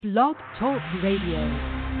Blog Talk Radio.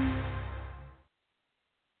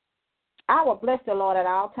 I will bless the Lord at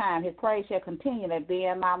all times. His praise shall continually be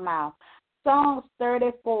in my mouth. Psalms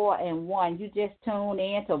 34:1. You just tuned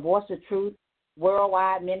in to Voice of Truth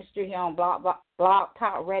Worldwide Ministry here on Blog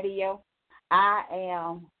Talk Radio. I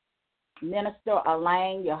am Minister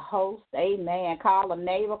Elaine, your host. Amen. Call a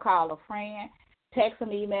neighbor, call a friend, text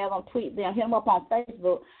them, email them, tweet them, hit them up on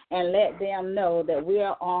Facebook, and let them know that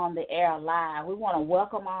we're on the air live. We want to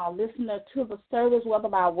welcome our listeners to the service, whether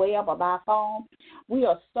by web or by phone. We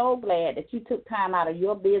are so glad that you took time out of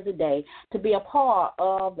your busy day to be a part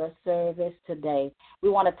of the service today. We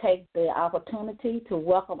want to take the opportunity to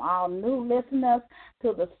welcome all new listeners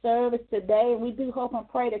to the service today. We do hope and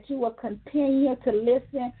pray that you will continue to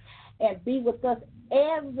listen and be with us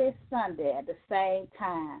every Sunday at the same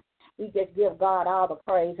time. We just give God all the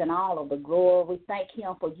praise and all of the glory. We thank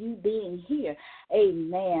him for you being here.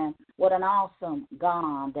 Amen. What an awesome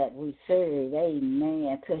God that we serve.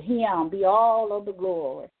 Amen. To him be all of the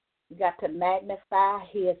glory. We got to magnify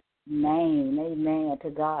his name. Amen. To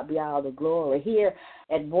God be all the glory. Here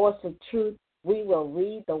at Voice of Truth, we will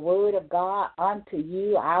read the word of God unto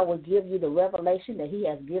you. I will give you the revelation that he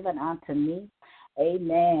has given unto me.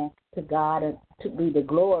 Amen. To God and to be the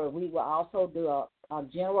glory. We will also do a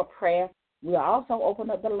general prayer. We'll also open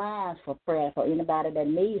up the lines for prayer for anybody that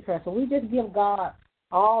needs prayer. So we just give God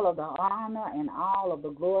all of the honor and all of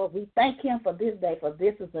the glory. We thank him for this day, for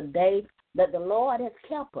this is a day that the Lord has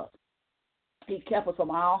kept us. He kept us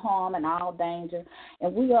from all harm and all danger.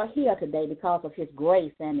 And we are here today because of his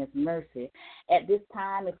grace and his mercy. At this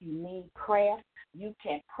time, if you need prayer, you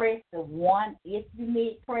can press the 1 if you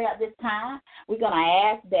need prayer at this time. We're going to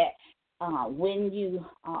ask that when you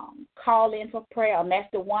call in for prayer, and that's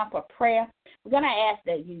the 1 for prayer, we're going to ask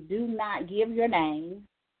that you do not give your name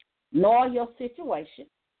nor your situation.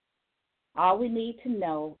 All we need to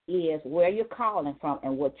know is where you're calling from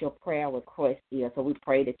and what your prayer request is. So we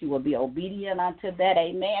pray that you will be obedient unto that,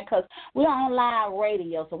 amen, because we're on live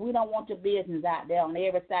radio, so we don't want your business out there on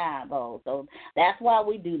every side, though. So that's why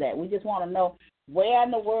we do that. We just want to know where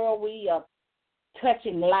in the world we are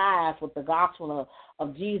touching lives with the gospel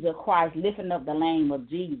of Jesus Christ, lifting up the name of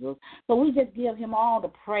Jesus. So we just give him all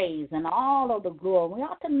the praise and all of the glory. We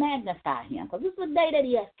ought to magnify him because this is a day that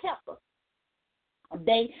he has kept us, a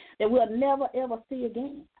day that we'll never, ever see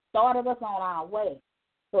again. Started us on our way.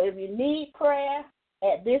 So if you need prayer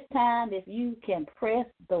at this time, if you can press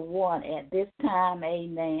the 1 at this time,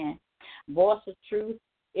 amen. Voice of Truth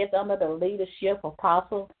is under the leadership of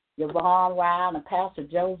Apostle Yvonne Riley and Pastor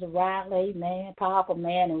Joseph Riley, amen, powerful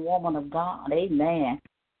man and woman of God, amen.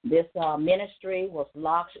 This ministry was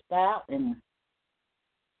launched out in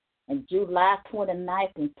July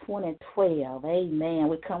 29th in 2012, amen.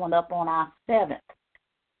 We're coming up on our 7th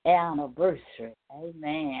anniversary,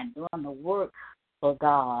 amen, doing the work for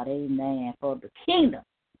God, amen, for the kingdom.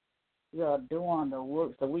 We are doing the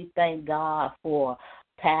work, so we thank God for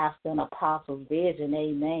Pastor and Apostle's vision,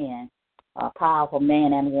 amen. A powerful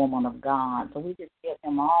man and woman of God. So we just give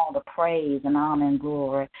him all the praise and honor and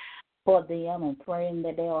glory for them and praying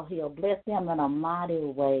that he'll bless them in a mighty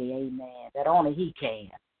way, amen, that only he can.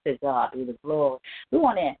 To God be the glory. We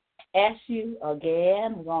want to ask you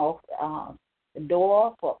again, we're going to the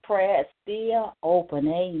door for prayer is still open,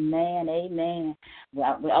 amen, amen.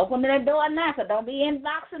 We're opening the door now, so don't be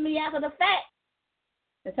inboxing me after the fact.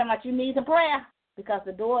 It's how much you need some prayer because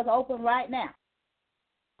the door is open right now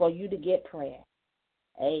for you to get prayer.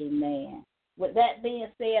 Amen. With that being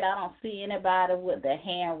said, I don't see anybody with their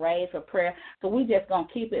hand raised for prayer, so we just going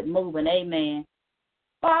to keep it moving. Amen.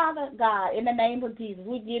 Father God, in the name of Jesus,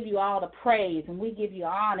 we give you all the praise, and we give you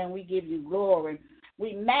honor, and we give you glory.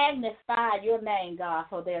 We magnify your name, God,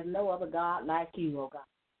 for there's no other God like you, oh God.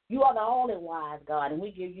 You are the only wise God, and we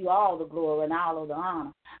give you all the glory and all of the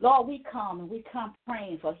honor. Lord, we come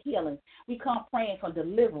praying for healing. We come praying for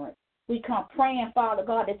deliverance. We come praying, Father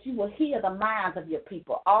God, that you will heal the minds of your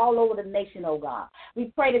people all over the nation, oh God.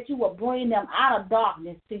 We pray that you will bring them out of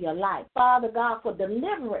darkness to your light. Father God, for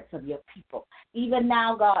deliverance of your people. Even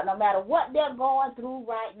now, God, no matter what they're going through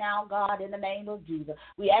right now, God, in the name of Jesus,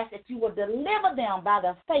 we ask that you will deliver them by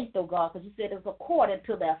their faith, oh God, because you said it's according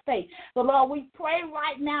to their faith. So, Lord, we pray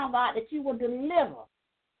right now, God, that you will deliver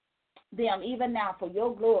them even now for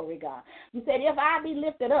your glory, God. You said, if I be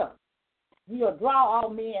lifted up, you will draw all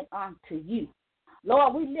men unto you.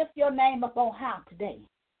 Lord, we lift your name up on high today.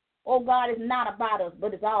 Oh, God, it's not about us,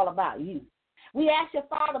 but it's all about you. We ask you,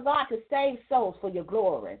 Father God, to save souls for your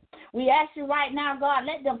glory. We ask you right now, God,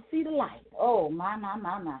 let them see the light. Oh, my.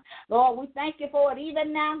 Lord, we thank you for it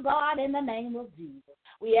even now, God, in the name of Jesus.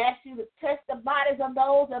 We ask you to touch the bodies of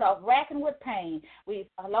those that are racking with pain.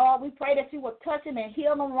 Lord, we pray that you will touch them and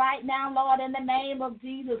heal them right now, Lord, in the name of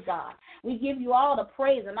Jesus, God. We give you all the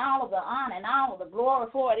praise and all of the honor and all of the glory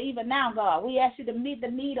for it even now, God. We ask you to meet the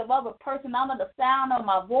need of every person under the sound of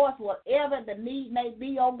my voice, whatever the need may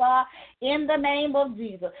be, oh God, in the name of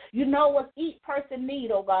Jesus. You know what each person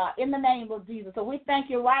need, oh God, in the name of Jesus. So we thank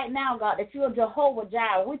you right now, God, that you are Jehovah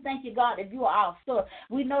Jireh. We thank you, God, that you are our source.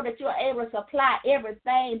 We know that you are able to supply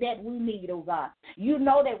everything that we need, oh God. You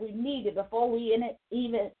know that we need it before we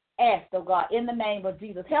even ask, oh God, in the name of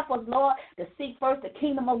Jesus. Help us, Lord, to seek first the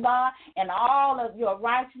kingdom of God and all of your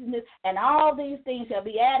righteousness, and all these things shall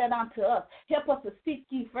be added unto us. Help us to seek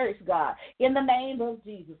you first, God, in the name of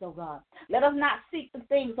Jesus, oh God. Let us not seek the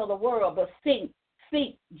things of the world, but seek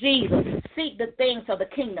Jesus. Seek the things of the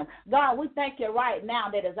kingdom. God, we thank you right now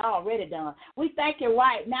that it's already done. We thank you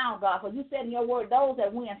right now, God, for you said in your word, those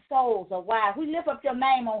that win souls are wise. We lift up your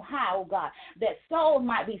name on high, oh God, that souls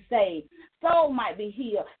might be saved, souls might be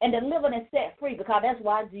healed, and delivered and set free, because that's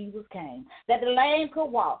why Jesus came. That the lame could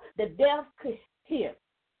walk, the deaf could hear,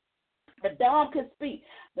 the dumb can speak,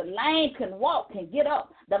 the lame can walk, can get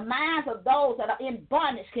up. The minds of those that are in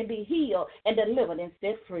bondage can be healed and delivered and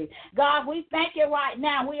set free. God, we thank you right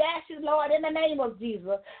now. We ask you, Lord, in the name of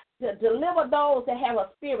Jesus, to deliver those that have a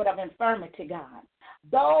spirit of infirmity, God.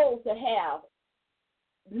 Those that have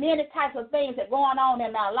many types of things that are going on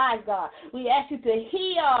in our lives, God. We ask you to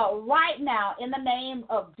heal right now in the name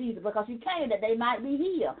of Jesus, because you came that they might be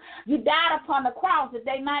healed. You died upon the cross that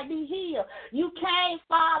they might be healed. You came,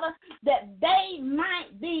 Father, that they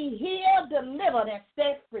might be healed, delivered, and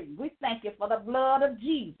set free. We thank you for the blood of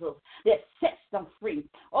Jesus that sets them free.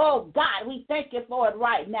 Oh, God, we thank you for it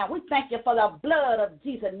right now. We thank you for the blood of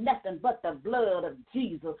Jesus, nothing but the blood of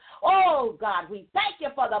Jesus. Oh, God, we thank you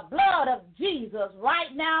for the blood of Jesus right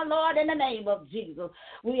now, Lord, in the name of Jesus.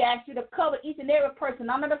 We ask you to cover each and every person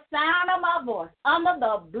under the sound of my voice, under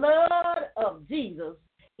the blood of Jesus.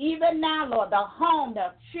 Even now, Lord, the home,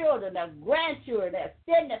 the children, the grandchildren, the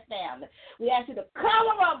extended family, we ask you to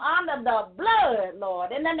cover them under the blood,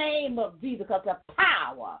 Lord, in the name of Jesus, because the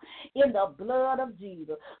power in the blood of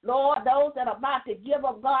Jesus. Lord, those that are about to give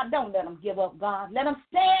up, God, don't let them give up, God. Let them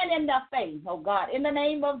stand in their faith, oh God, in the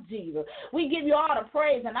name of Jesus. We give you all the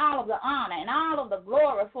praise and all of the honor and all of the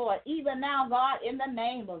glory for it, even now, God, in the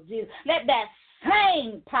name of Jesus. Let that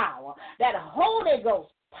same power, that Holy Ghost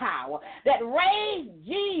power that raised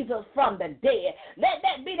Jesus from the dead, let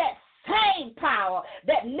that be that same power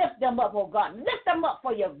that lift them up, oh God. Lift them up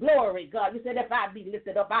for your glory, God. You said if I be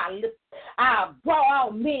lifted up, I'll draw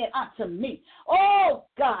all men unto me. Oh,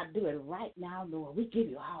 God, do it right now, Lord. We give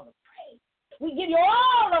you all the praise. We give you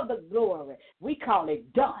all of the glory. We call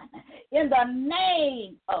it done. In the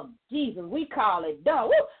name of Jesus, we call it done.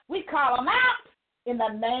 Woo! We call them out in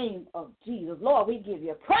the name of Jesus. Lord, we give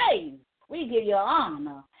you praise. We give you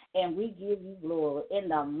honor, and we give you glory. In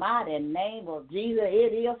the mighty name of Jesus,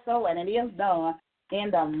 it is so, and it is done.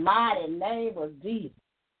 In the mighty name of Jesus.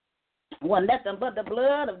 Well, nothing but the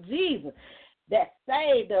blood of Jesus that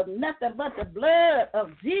saved us. Nothing but the blood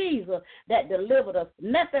of Jesus that delivered us.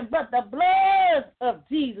 Nothing but the blood of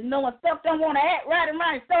Jesus. You know, when stuff don't want to act right and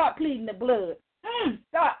right, start pleading the blood.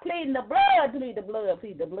 Start pleading the blood, plead the blood,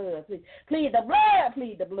 plead the blood, plead the blood,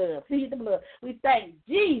 plead the blood, plead the blood. We thank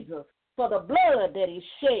Jesus for the blood that he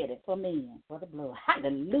shed for men, for the blood.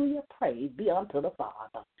 Hallelujah, praise be unto the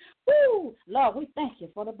Father. Woo, Lord, we thank you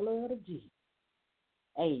for the blood of Jesus.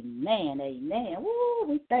 Amen, amen. Woo,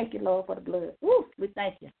 we thank you, Lord, for the blood. Woo, we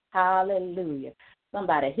thank you. Hallelujah.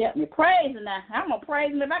 Somebody help me praise him now. I'm going to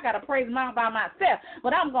praise him if I got to praise him all by myself,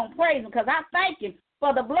 but I'm going to praise him because I thank him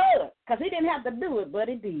for the blood, because he didn't have to do it, but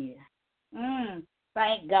he did.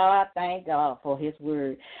 Thank God for his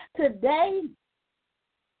word. Today,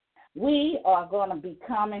 we are going to be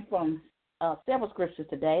coming from several scriptures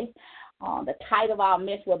today. The title of our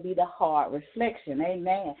message will be The Heart Reflection.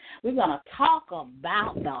 Amen. We're going to talk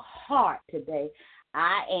about the heart today.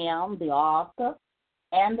 I am the author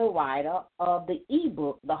and the writer of the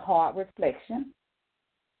ebook, The Heart Reflection.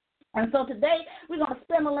 And so today we're going to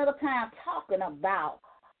spend a little time talking about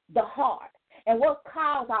the heart and what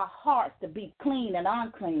causes our hearts to be clean and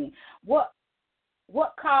unclean. What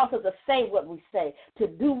causes us to say what we say, to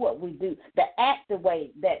do what we do, to act the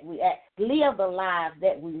way that we act, live the lives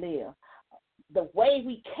that we live, the way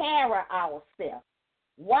we carry ourselves,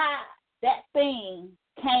 why that thing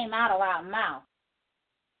came out of our mouth,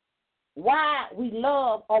 why we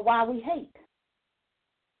love or why we hate.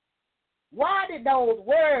 Why did those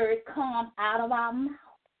words come out of our mouth?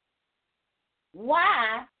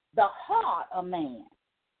 Why the heart of man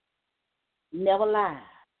never lies?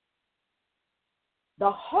 The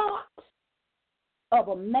heart of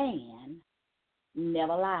a man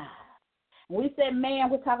never lies. When we say man,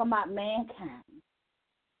 we're talking about mankind.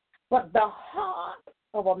 But the heart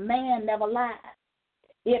of a man never lies.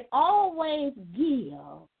 It always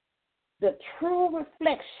gives the true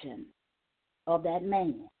reflection of that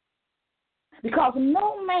man. Because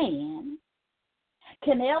no man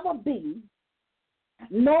can ever be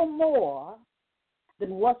no more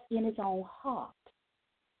than what's in his own heart.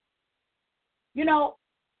 You know,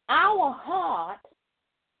 our heart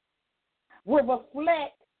will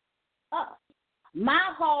reflect us. My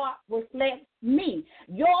heart reflects me.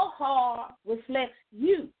 Your heart reflects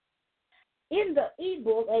you. In the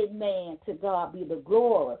ebook, amen, to God be the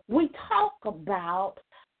glory, we talk about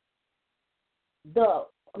the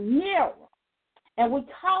mirror. And we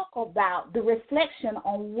talk about the reflection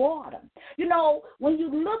on water. You know, when you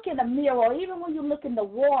look in a mirror, or even when you look in the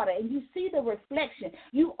water and you see the reflection,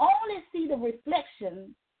 you only see the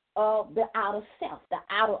reflection of the outer self, the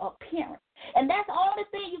outer appearance. And that's the only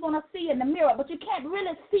thing you're going to see in the mirror, but you can't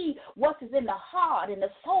really see what is in the heart and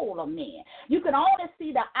the soul of men. You can only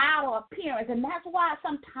see the outer appearance, and that's why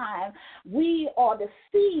sometimes we are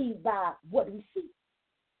deceived by what we see.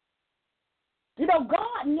 You know,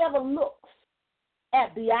 God never looks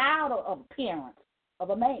at the outer appearance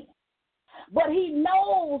of a man, but he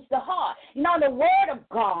knows the heart. You know, the Word of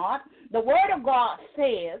God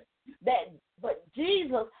says that, but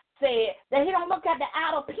Jesus said that he don't look at the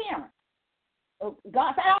outer appearance.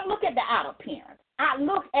 God said, I don't look at the outer appearance. I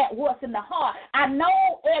look at what's in the heart. I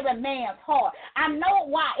know every man's heart. I know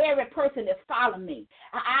why every person is following me.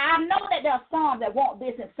 I know that there are some that want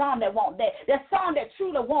this and some that want that. There's some that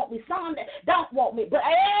truly want me, some that don't want me. But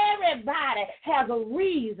everybody has a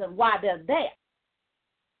reason why they're there.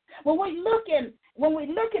 When we're looking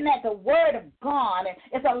at the Word of God,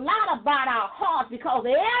 it's a lot about our hearts, because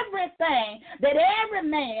everything that every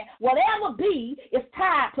man will ever be is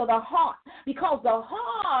tied to the heart. Because the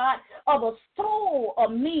heart of a soul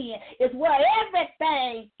of men is where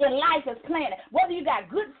everything in life is planted. Whether you got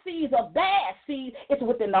good seeds or bad seeds, it's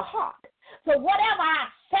within the heart. So whatever I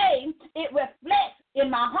say, it reflects in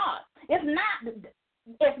my heart. It's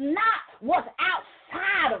not what's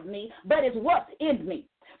outside of me, but it's what's in me.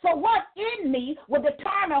 So what's in me will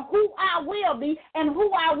determine who I will be and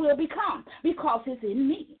who I will become, because it's in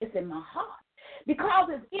me. It's in my heart. Because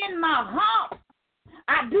it's in my heart,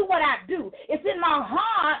 I do what I do. It's in my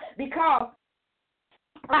heart because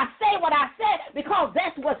I say what I say, because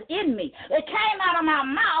that's what's in me. It came out of my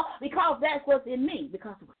mouth because that's what's in me,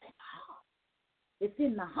 because it was in my heart. It's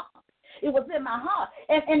in my heart. It was in my heart.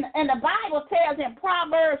 And the Bible tells in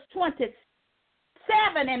Proverbs 27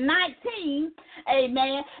 and 19,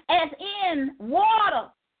 amen, as in water,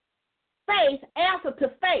 faith answer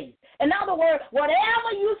to faith. In other words,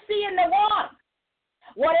 whatever you see in the water,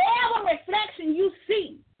 whatever reflection you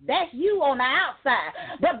see, that's you on the outside.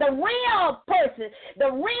 But the real person,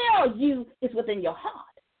 the real you is within your heart.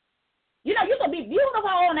 You know, you can be beautiful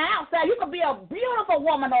on the outside. You can be a beautiful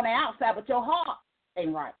woman on the outside, but your heart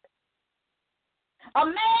ain't right. A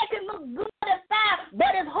man can look good inside,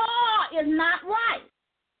 but his heart is not right.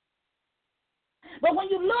 But when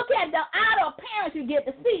you look at the outer appearance, you get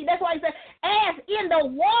to see. That's why he said, as in the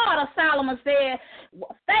water, Solomon said,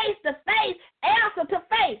 face to face, answer to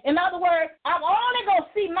face. In other words, I'm only going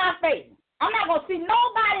to see my face. I'm not going to see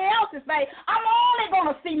nobody else's face. I'm only going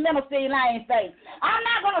to see Minister Elaine's face. I'm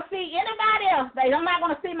not going to see anybody else's face. I'm not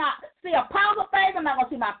going to see Apostle face. I'm not going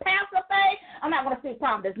to see my pastor face. I'm not going to see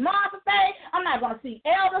Prophetess Martha's face. I'm not going to see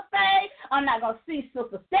Elder's face. I'm not going to see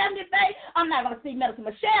Sister Stephanie's face. I'm not going to see Minister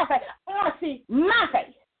Michelle's face. I want to see my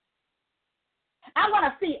face. I'm going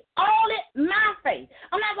to see only my face.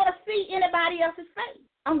 I'm not going to see anybody else's face.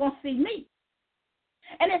 I'm going to see me.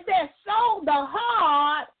 And it says, so the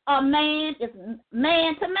heart of man is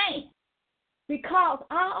man to man. Because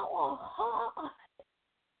our heart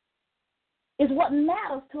is what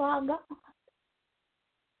matters to our God.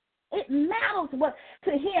 It matters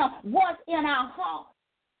to him what's in our heart.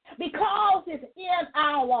 Because it's in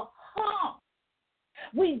our heart.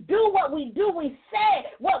 We do what we do. We say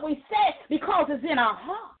what we say because it's in our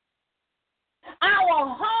heart.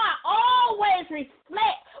 Our heart always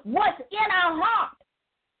reflects what's in our heart.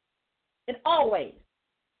 It always.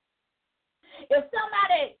 If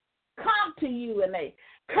somebody come to you and they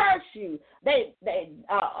curse you, they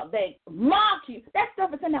mock you, that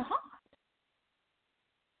stuff is in their heart.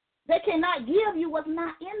 They cannot give you what's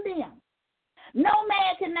not in them. No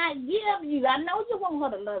man cannot give you. I know you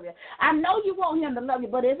want her to love you. I know you want him to love you,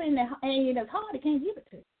 but if it ain't in his heart, he can't give it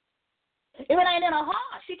to you. If it ain't in her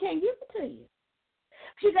heart, she can't give it to you.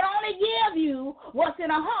 She can only give you what's in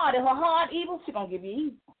her heart. If her heart evil, she's going to give you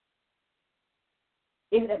evil.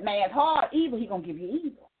 If that man's heart evil, he's going to give you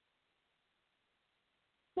evil.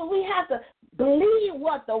 So we have to believe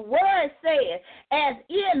what the word says. As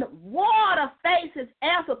in water faces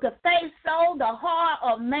answer to face, so the heart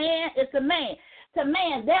of man is to man. To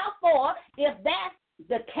man. Therefore, if that's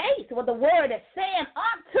the case, what the word is saying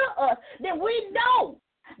unto us, then we know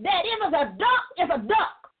that if it's a duck, it's a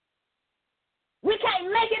duck. We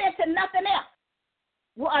can't make it into nothing else.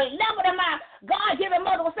 Well, never that my God-given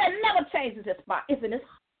mother will say, never changes its spot. It's in his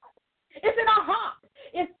heart. It's in our heart.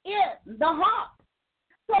 It's in the heart.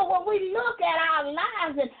 So when we look at our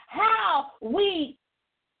lives and how we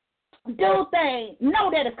do things, know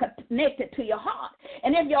that it's connected to your heart.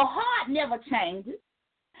 And if your heart never changes,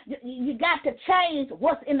 you got to change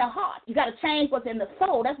what's in the heart. You got to change what's in the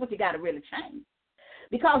soul. That's what you got to really change.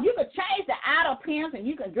 Because you can change the outer appearance and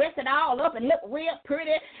you can dress it all up and look real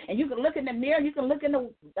pretty, and you can look in the mirror, you can look in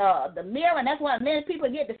the mirror, and that's why many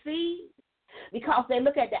people get deceived. Because they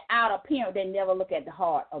look at the outer appearance, they never look at the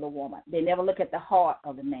heart of the woman. They never look at the heart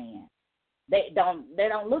of the man. They don't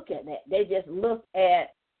look at that. They just look at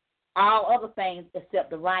all other things except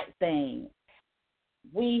the right thing.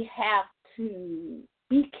 We have to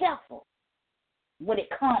be careful when it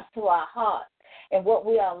comes to our heart and what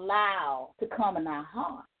we allow to come in our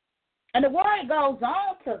heart. And the word goes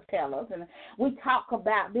on to tell us, and we talk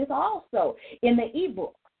about this also in the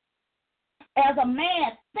ebook. As a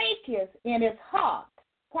man thinketh in his heart,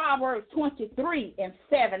 Proverbs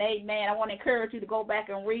 23:7, amen. I want to encourage you to go back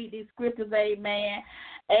and read these scriptures, amen.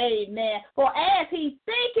 Amen. For as he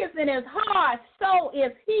thinketh in his heart, so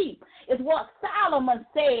is he. Is what Solomon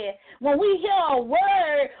said when we hear a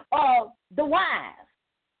word of the wise.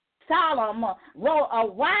 Solomon wrote a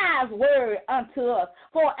wise word unto us.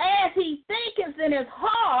 For as he thinketh in his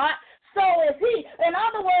heart, so is he. In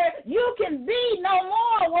other words, you can be no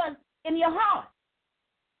more what's in your heart.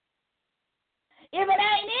 If it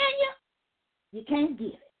ain't in you, you can't get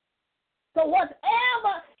it. So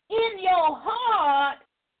whatever in your heart,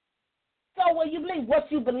 so what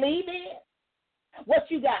you believe in, what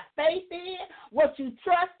you got faith in, what you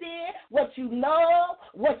trust in, what you love,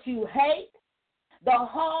 what you hate, the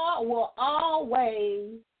heart will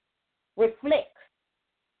always reflect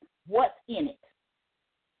what's in it.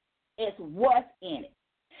 It's what's in it.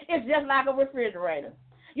 It's just like a refrigerator.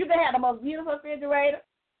 You can have the most beautiful refrigerator,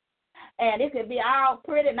 and it can be all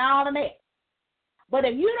pretty and all of that. But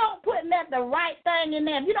if you don't put the right thing in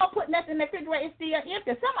there, if you don't put nothing in the refrigerator, it's still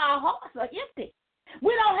empty. Some of our hearts are empty.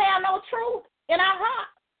 We don't have no truth in our heart.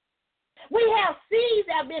 We have seeds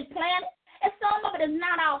that have been planted, and some of it is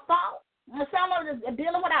not our fault. And some of it is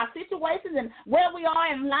dealing with our situations and where we are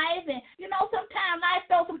in life. And, sometimes life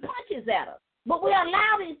throws some punches at us. But we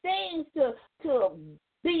allow these things to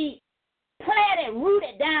be planted,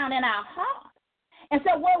 rooted down in our heart. And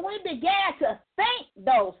so when we began to think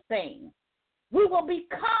those things, we will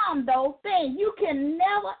become those things. You can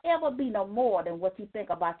never, ever be no more than what you think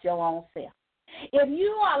about your own self. If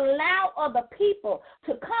you allow other people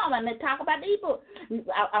to come, and they talk about the ebook,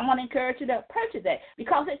 I want to encourage you to purchase that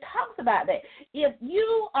because it talks about that. If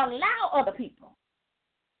you allow other people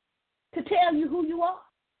to tell you who you are,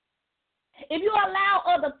 if you allow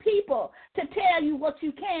other people to tell you what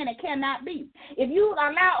you can and cannot be, if you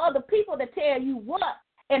allow other people to tell you what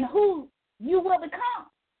and who you will become,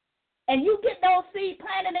 and you get those seeds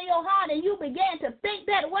planted in your heart and you begin to think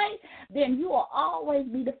that way, then you will always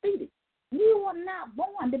be defeated. You were not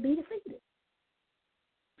born to be defeated.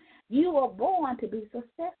 You were born to be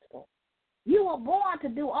successful. You were born to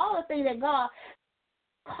do all the things that God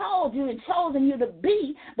called you and chosen you to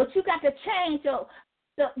be, but you got to change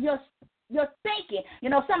your thinking.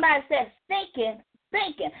 Somebody says thinking.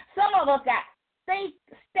 Some of us got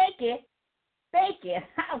thinking.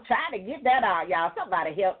 I'm trying to get that out, y'all.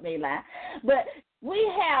 Somebody help me, line. But we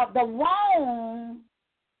have the wrong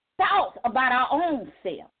thoughts about our own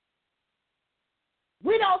self.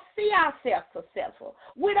 We don't see ourselves successful.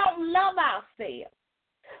 We don't love ourselves.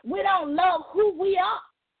 We don't love who we are.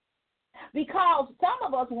 Because some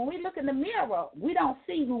of us, when we look in the mirror, we don't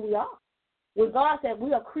see who we are. When God said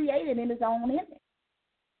we are created in his own image.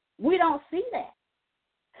 We don't see that.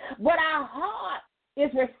 But our heart is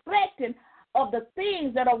reflecting of the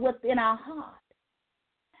things that are within our heart.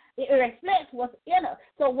 It reflects what's in us.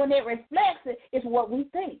 So when it reflects it, it's what we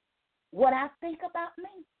think. What I think about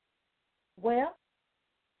me. Well,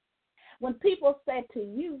 when people say to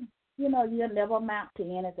you, you'll never amount to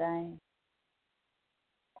anything.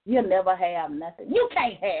 You'll never have nothing. You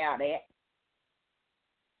can't have that.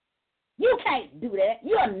 You can't do that.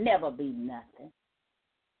 You'll never be nothing.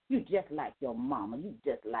 You just like your mama. You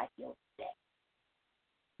just like your dad.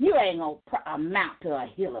 You ain't going to amount to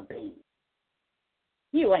a hill of beans.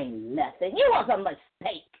 You ain't nothing. You was a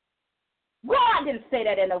mistake. God didn't say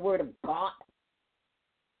that in the Word of God.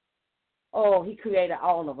 Oh, he created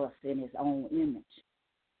all of us in his own image.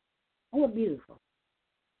 Oh, we're beautiful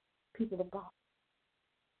people of God.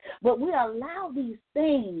 But we allow these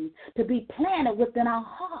things to be planted within our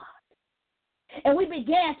heart. And we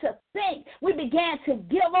began to think, we began to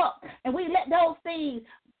give up, and we let those things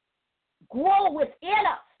grow within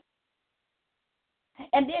us.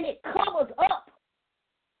 And then it covers up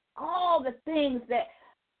all the things that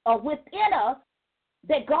are within us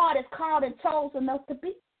that God has called and chosen us to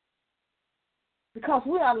be. Because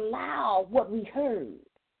we allow what we heard,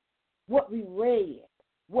 what we read,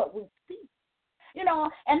 what we see. You know,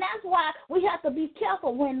 and that's why we have to be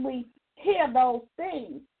careful when we hear those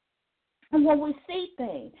things. And when we see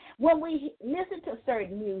things, when we listen to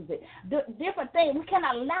certain music, different things, we can't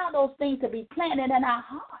allow those things to be planted in our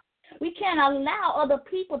heart. We can't allow other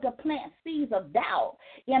people to plant seeds of doubt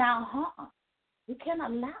in our heart. We can't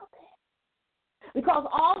allow that. Because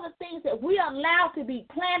all the things that we allow to be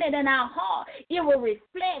planted in our heart, it will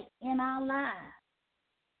reflect in our lives.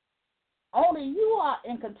 Only you are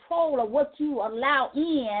in control of what you allow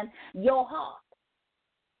in your heart.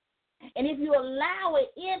 And if you allow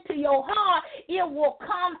it into your heart, it will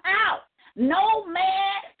come out. No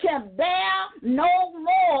man can bear no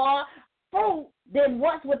more fruit than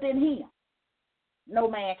what's within him. No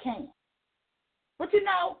man can. But you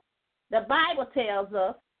know, the Bible tells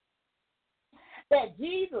us that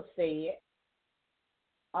Jesus said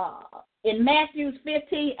in Matthew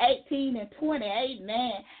 15, 18, and 20,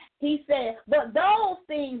 amen, he said, but those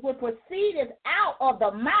things which proceeded out of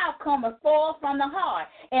the mouth come forth from the heart,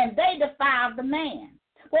 and they defile the man.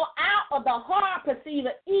 For out of the heart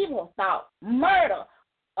proceeded evil thought, murder,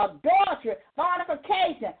 adultery,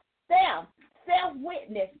 fornication, theft,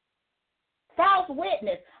 self-witness, false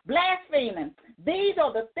witness, blaspheming. These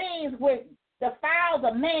are the things which defiles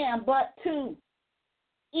a man, but to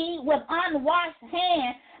eat with unwashed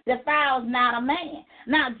hands defiles not a man.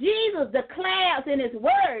 Now, Jesus declares in his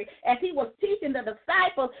word, as he was teaching the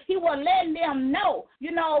disciples, he was letting them know,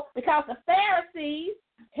 because the Pharisees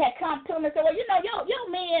had come to him and said, well, your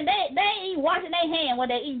men, they ain't washing their hand when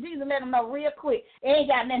they eat. Jesus let them know real quick. It ain't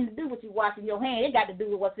got nothing to do with you washing your hand. It got to do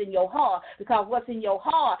with what's in your heart, because what's in your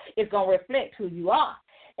heart is going to reflect who you are.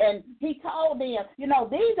 And he told them,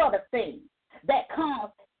 these are the things that come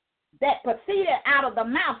that proceeded out of the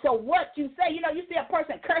mouth. So what you say, you see a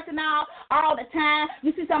person cursing all the time. You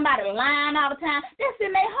see somebody lying all the time. That's in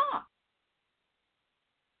their heart.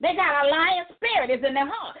 They got a lying spirit. It's in their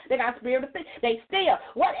heart. They got a spirit of things. They steal.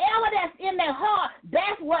 Whatever that's in their heart,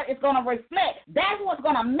 that's what it's going to reflect. That's what's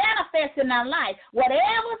going to manifest in their life.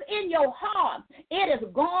 Whatever's in your heart, it is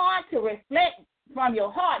going to reflect from your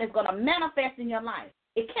heart. It's going to manifest in your life.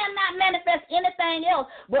 It cannot manifest anything else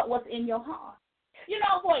but what's in your heart.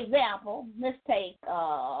 For example, let's take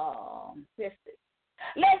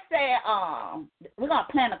let's say we're gonna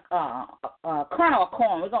plant a kernel of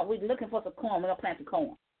corn. We're looking for some corn. We're gonna plant the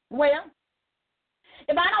corn. Well,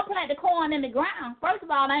 if I don't plant the corn in the ground, first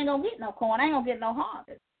of all, I ain't gonna get no corn. I ain't gonna get no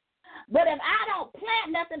harvest. But if I don't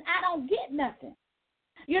plant nothing, I don't get nothing.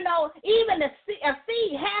 Even a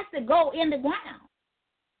seed has to go in the ground.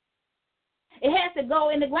 It has to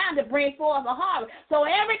go in the ground to bring forth a harvest. So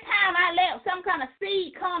every time I let some kind of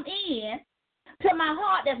seed come in to my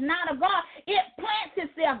heart that's not of God, it plants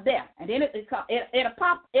itself there. And then it'll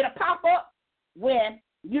pop up when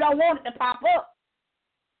you don't want it to pop up.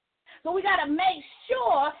 So we got to make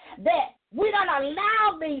sure that we don't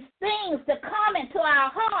allow these things to come into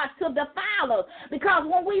our hearts to defile us. Because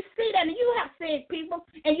when we see that, and you have seen people,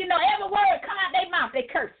 and every word come out their mouth, they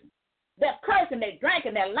cursing. They're cursing, they're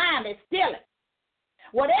drinking, they're lying, they're stealing.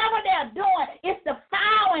 Whatever they're doing, it's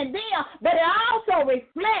defiling them, but it also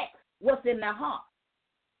reflects what's in their heart.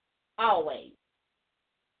 Always.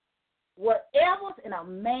 Whatever's in a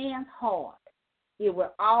man's heart, it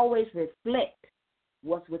will always reflect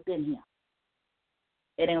what's within him.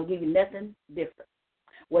 It ain't going to give you nothing different.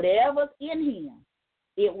 Whatever's in him,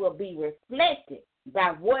 it will be reflected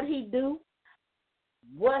by what he do,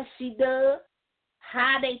 what she does,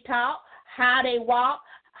 how they talk, how they walk.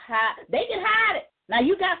 They can hide it. Now,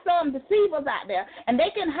 you got some deceivers out there, and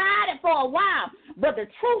they can hide it for a while, but the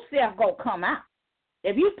true self going to come out.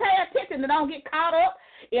 If you pay attention and don't get caught up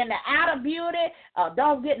in the outer beauty,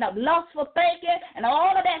 don't get no lustful thinking and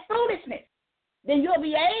all of that foolishness, then you'll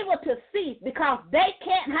be able to see, because they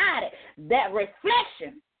can't hide it, that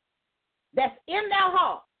reflection that's in their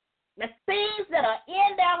heart, the things that are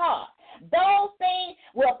in their heart, those things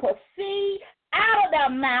will proceed out of their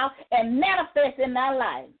mouth and manifest in their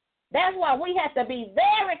life. That's why we have to be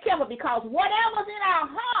very careful, because whatever's in our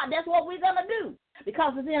heart, that's what we're going to do,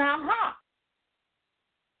 because it's in our heart.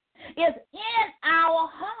 It's in our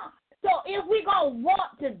heart. So if we're going to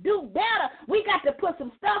want to do better, we got to put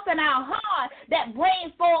some stuff in our heart that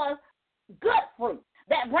brings forth good fruit,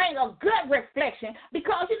 that brings a good reflection.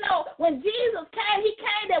 Because, when Jesus came, he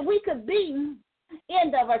came that we could be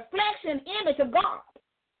in the reflection image of God,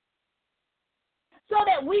 so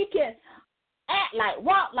that we can act like,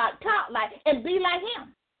 walk like, talk like, and be like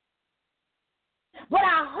him. But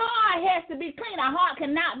our heart has to be clean. Our heart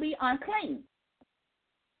cannot be unclean.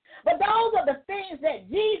 But those are the things that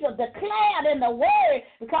Jesus declared in the Word,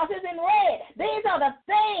 because it's in red. These are the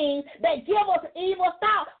things that give us evil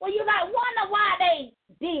thoughts. Well, you might wonder why they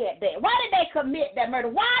did that. Why did they commit that murder?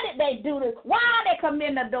 Why did they do this? Why are they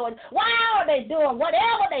committing adultery? Why are they doing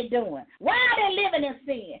whatever they're doing? Why are they living in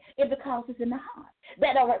sin? It's because it's in the heart.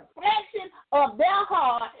 That a reflection of their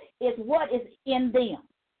heart is what is in them.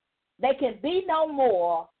 They can be no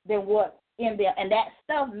more than what's in them, and that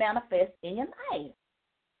stuff manifests in your life.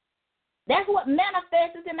 That's what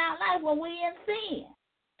manifests in our life when we're in sin.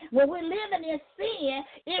 When we're living in sin,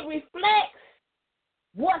 it reflects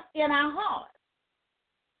what's in our heart.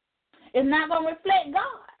 It's not going to reflect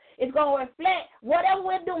God. It's going to reflect whatever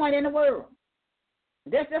we're doing in the world.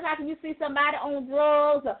 Just like you see somebody on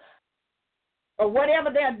drugs or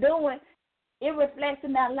whatever they're doing, it reflects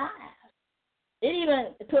in their lives. It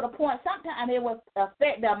even, to the point, sometimes it will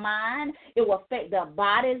affect their mind. It will affect their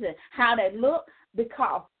bodies and how they look,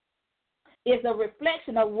 because it's a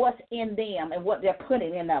reflection of what's in them and what they're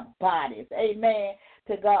putting in their bodies. Amen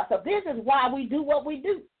to God. So this is why we do what we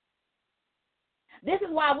do. This is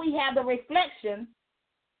why we have the reflection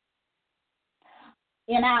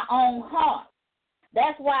in our own heart.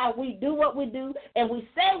 That's why we do what we do and we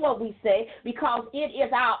say what we say, because it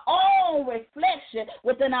is our own reflection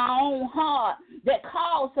within our own heart that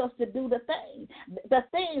calls us to do the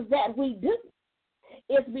things that we do.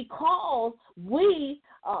 It's because we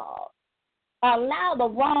allow the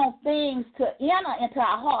wrong things to enter into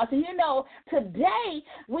our hearts. And today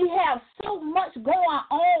we have so much going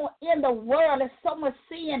on in the world. There's so much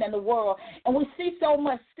sin in the world. And we see so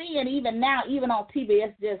much sin even now, even on TV.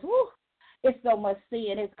 It's just, it's so much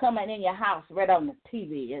sin. It's coming in your house right on the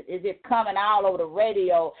TV. It's just coming all over the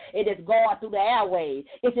radio. It is going through the airwaves.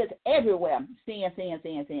 It's just everywhere. Sin, sin,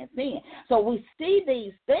 sin, sin, sin. So we see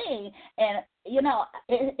these things, and,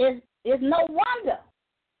 it's no wonder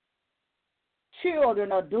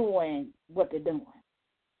children are doing what they're doing.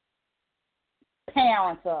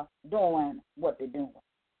 Parents are doing what they're doing.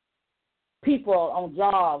 People on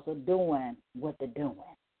jobs are doing what they're doing.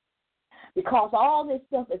 Because all this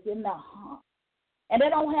stuff is in their heart. And they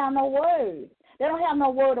don't have no word. They don't have no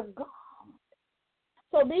word of God.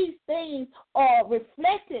 So these things are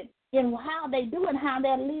reflected in how they do and how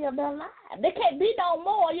they live their lives. They can't be no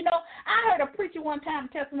more. I heard a preacher one time,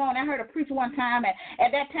 testimony, and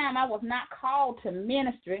at that time I was not called to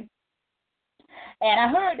ministry. And I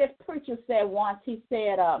heard this preacher say once, he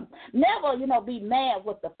said, never, be mad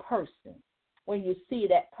with the person when you see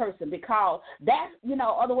that person, because that's,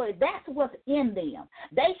 other words, that's what's in them.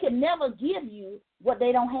 They can never give you what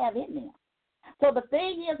they don't have in them. So the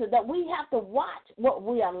thing is that we have to watch what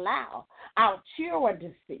we allow our children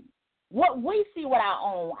to see, what we see with our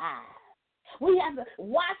own eyes. We have to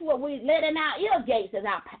watch what we let in our ear gates, as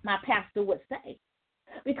my pastor would say,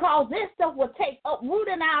 because this stuff will take root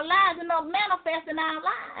in our lives and it'll manifest in our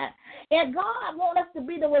lives. And God wants us to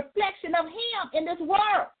be the reflection of him in this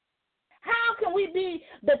world. How can we be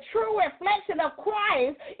the true reflection of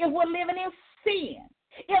Christ if we're living in sin?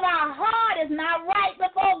 If our heart is not right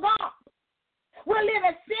before God? We're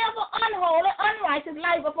living sinful, unholy, unrighteous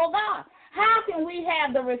life before God. How can we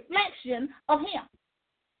have the reflection of him?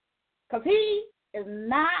 Because he is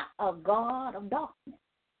not a God of darkness,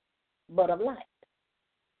 but of light.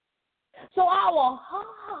 So our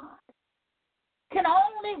heart can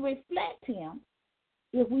only reflect him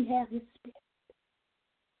if we have his spirit.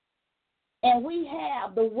 And we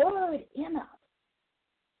have the word in us.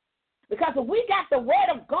 Because if we got the word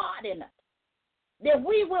of God in us, then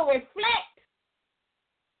we will reflect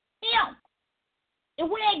him. If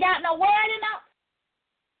we ain't got no word in us,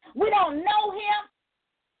 we don't know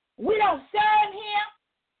him, we don't serve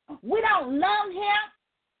him, we don't love him,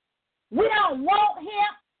 we don't want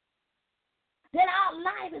him, then our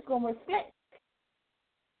life is going to reflect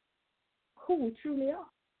who we truly are.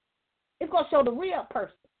 It's going to show the real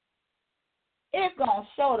person. It's going to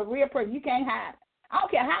show the real person. You can't hide it. I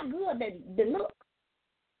don't care how good they look,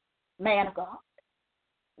 man of God,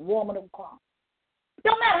 woman of God.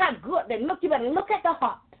 Don't matter how good they look, you better look at the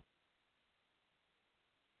heart.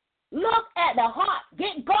 Look at the heart.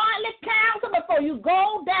 Get godly counsel before you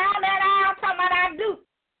go down that aisle talking about I do.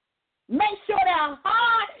 Make sure their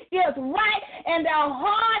heart is right and their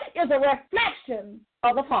heart is a reflection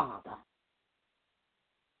of the Father.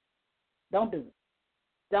 Don't do it.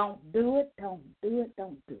 Don't do it. Don't do it.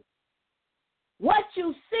 Don't do it. What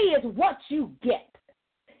you see is what you get.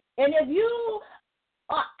 And if you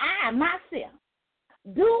or I, myself,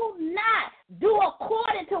 do not do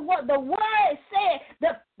according to what the word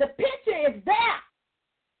said, the picture is there.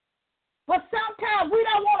 But sometimes we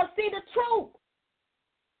don't want to see the truth.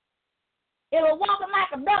 It was walking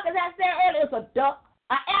like a duck, as I said earlier, it's a duck.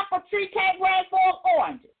 An apple tree can't bring forth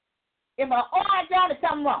oranges. If an orange on it,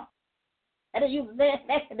 something wrong. And then you said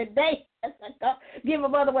back in the day, give a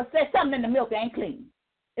brother would say something in the milk that ain't clean.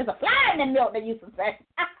 There's a fly in the milk, they used to say.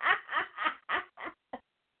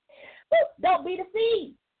 Don't be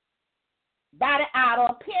deceived by the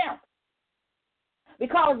outer appearance.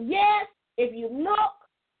 Because, yes, if you look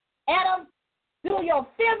at them through your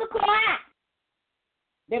physical eye,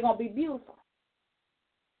 they're going to be beautiful.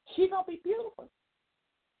 She's going to be beautiful.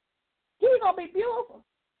 He's going to be beautiful.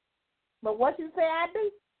 But what you say I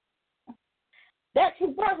do, that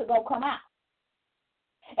true person going to come out.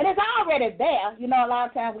 And it's already there. You know, a lot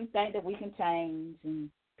of times we think that we can change and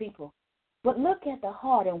people. But look at the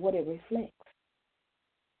heart and what it reflects.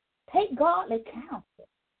 Take godly counsel.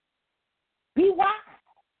 Be wise.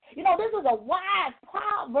 You know, this is a wise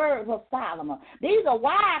proverb of Solomon. These are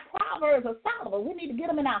wise proverbs of Solomon. We need to get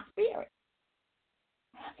them in our spirit.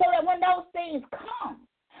 So that when those things come,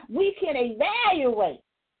 we can evaluate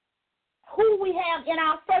who we have in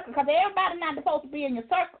our circle. Because everybody's not supposed to be in your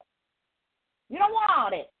circle. You don't want all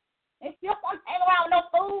that. If you don't want to hang around with no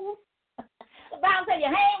fools, the Bible says you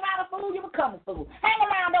hang around a fool, you become a fool. Hang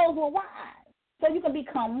around those who are wise, so you can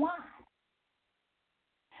become wise.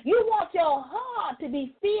 You want your heart to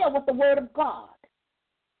be filled with the word of God.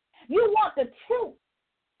 You want the truth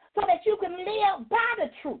so that you can live by the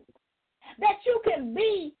truth. That you can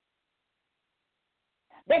be,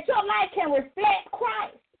 that your life can reflect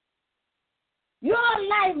Christ. Your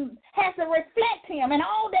life has to reflect him in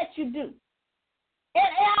all that you do. In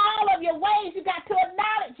all of your ways, you got to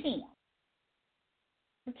acknowledge him.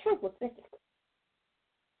 The truth will set you free.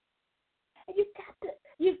 And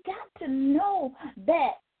you got to know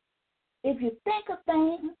that if you think of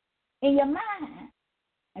things in your mind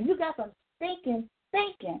and you got some thinking,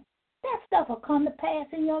 that stuff will come to pass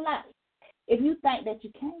in your life. If you think that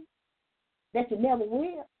you can't, that you never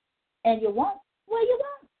will, and you won't, well, you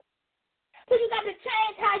won't. So you got to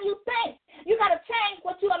change how you think. You got to change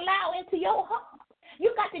what you allow into your heart.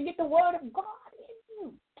 You got to get the word of God in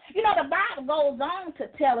you. You know, the Bible goes on to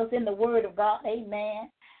tell us in the word of God, amen.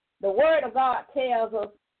 The word of God tells us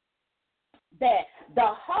that the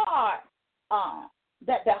heart,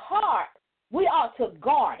 we ought to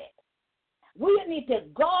guard it. We need to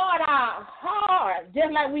guard our heart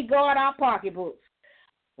just like we guard our pocketbooks.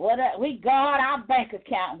 We guard our bank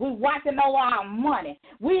account. We watching over our money.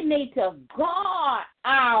 We need to guard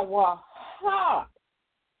our heart.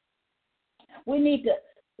 We need to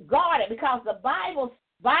guard it because the Bible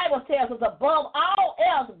tells us above all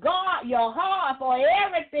else, guard your heart, for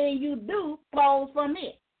everything you do flows from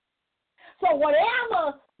it. So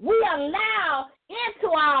whatever we allow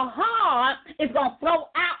into our heart is going to flow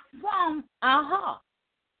out from our heart.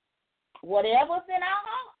 Whatever's in our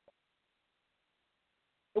heart,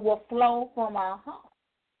 it will flow from our heart.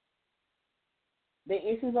 The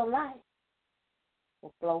issues of life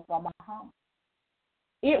will flow from our heart.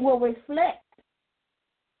 It will reflect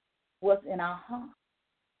what's in our heart.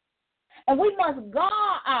 And we must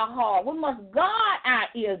guard our heart. We must guard our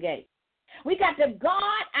ear gate. We got to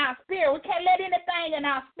guard our spirit. We can't let anything in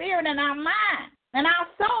our spirit and our mind and our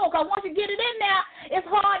soul, because once you get it in there, it's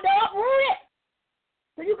hard to uproot it.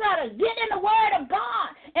 So you got to get in the Word of God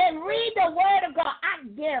and read the Word of God. I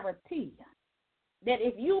guarantee you that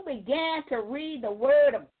if you began to read the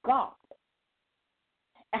Word of God,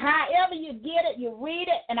 however you get it, you read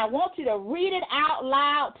it, and I want you to read it out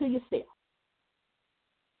loud to yourself.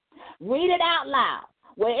 Read it out loud.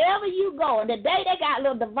 Wherever you go, and today they got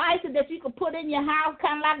little devices that you can put in your house,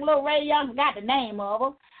 kind of like a little radio. I forgot the name of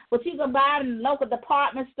them. But you can buy it in the local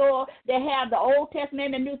department store. They have the Old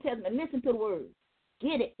Testament and the New Testament. Listen to the Word.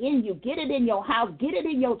 Get it in you. Get it in your house. Get it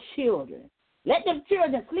in your children. Let them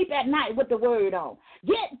children sleep at night with the Word on.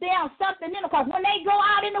 Get them something in them, because when they go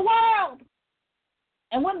out in the world,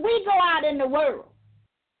 and when we go out in the world,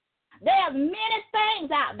 there's many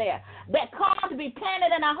things out there that cause to be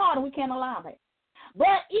planted in our heart, and we can't allow that.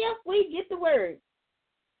 But if we get the Word,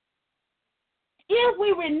 If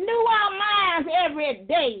we renew our minds every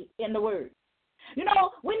day in the Word. You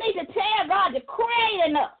know, we need to tell God to create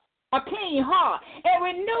in us a clean heart and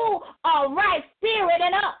renew a right spirit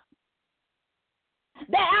in us,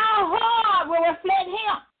 that our heart will reflect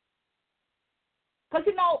Him. Because,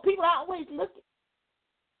 you know, people always look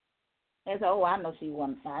and say, oh, I know she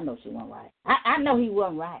wasn't right. I know he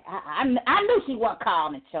wasn't right. I knew she wasn't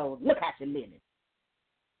called and chosen. Look how she living.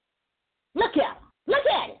 Look at her. Look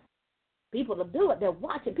at it. People will do it. They're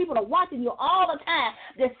watching. People are watching you all the time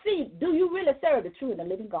to see, do you really serve the true and the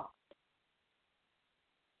living God?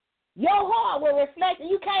 Your heart will reflect it.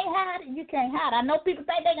 You can't hide it. You can't hide it. I know people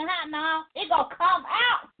think they can hide. No, it's going to come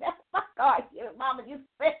out. That's my God. Mama, you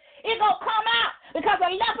said it's going to come out because a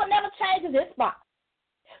leper never changes its spot.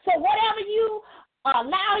 So whatever you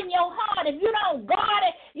allow in your heart, if you don't guard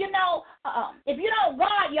it, you know, if you don't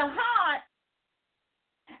guard your heart,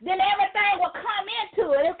 then everything will come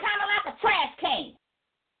into it. It's kind of like a trash can.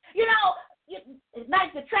 You know, it's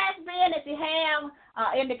like the trash bin that you have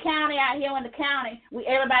in the county, out here in the county,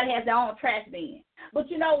 everybody has their own trash bin. But,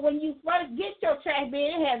 you know, when you first get your trash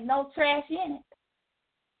bin, it has no trash in it.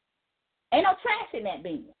 Ain't no trash in that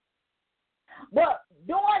bin. But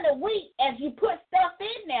during the week, as you put stuff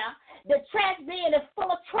in there, the trash bin is full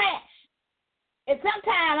of trash. And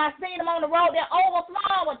sometimes I've seen them on the road, they're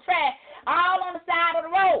overflowing with trash all on the side of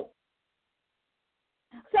the road.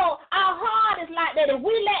 So our heart is like that. If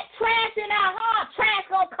we let trash in our heart, trash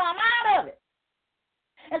going to come out of it.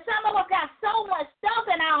 And some of us got so much stuff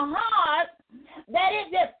in our heart that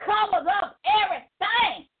it just covers up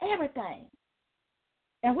everything.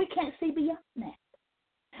 And we can't see beyond that.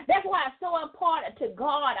 That's why it's so important to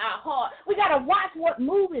guard our heart. We got to watch what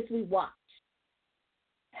movies we watch.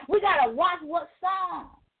 We got to watch what songs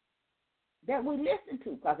that we listen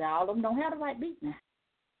to, because all of them don't have the right beat now.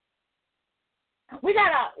 We got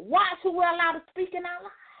to watch who we're allowed to speak in our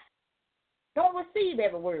lives. Don't receive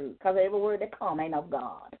every word, because every word that comes ain't of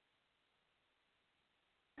God.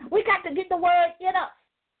 We got to get the word in us.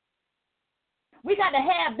 We got to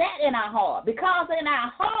have that in our heart, because in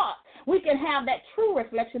our heart, we can have that true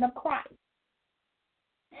reflection of Christ.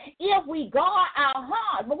 If we guard our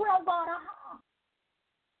heart, but we don't guard our heart,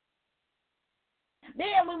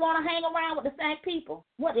 then we want to hang around with the same people.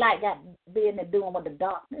 What light got business doing with the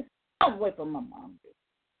darkness? Don't wait for my mom.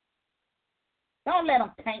 Don't let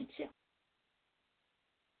them taint you.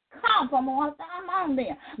 Come from one time on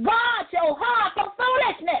them. Guard your heart from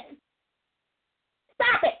foolishness.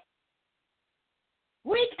 Stop it.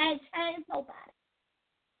 We can't change nobody.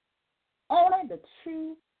 Only the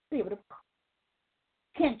true Spirit of God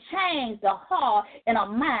can change the heart and a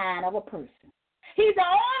mind of a person. He's the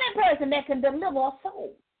only person that can deliver a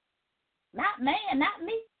soul. Not man, not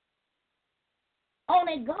me.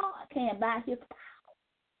 Only God can by His power,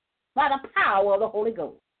 by the power of the Holy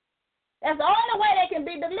Ghost. That's the only way they can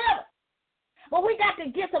be delivered. But we got to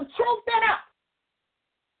get some truth in us.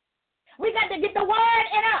 We got to get the word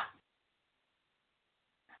in us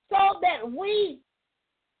so that we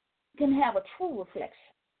can have a true reflection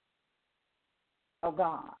of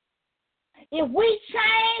God. If we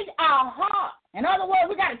change our heart, in other words,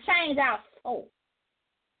 we got to change our soul.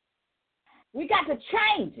 We got to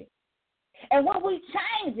change it. And when we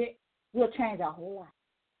change it, we'll change our whole life.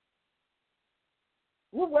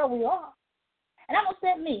 We're where we are. And I'm going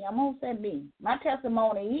to say me. My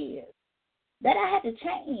testimony is that I had to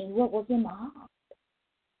change what was in my heart.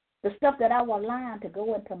 The stuff that I was allowing to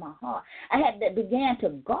go into my heart. I had to begin to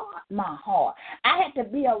guard my heart. I had to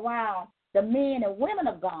be around the men and women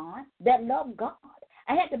of God that love God.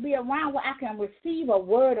 I had to be around where I can receive a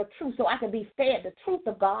word of truth so I can be fed the truth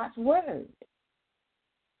of God's word.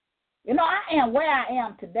 You know, I am where I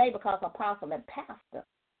am today because apostle and pastor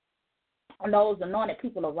and those anointed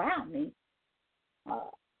people around me.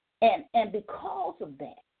 And because of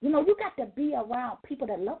that, you know, you got to be around people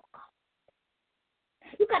that love God.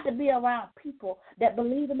 You got to be around people that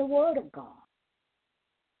believe in the word of God.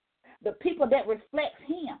 The people that reflect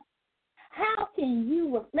Him. How can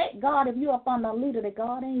you reflect God if you're up on the leader that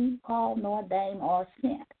God ain't even called, nor ordained, or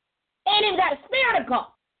sent? Ain't even got a spirit of God.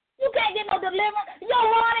 You can't get no deliverance. Your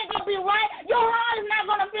heart ain't going to be right. Your heart is not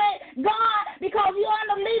going to reflect God because you're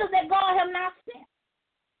under leaders that God has not sent.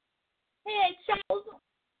 He ain't chosen.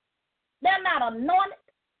 They're not anointed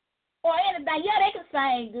or anything. Yeah, they can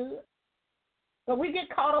sing good. But we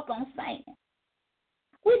get caught up on singing.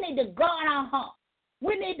 We need to guard our heart.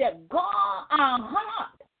 We need to guard our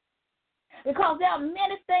heart. Because there are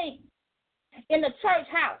many things in the church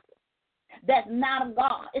house that's not of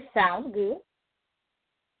God. It sounds good.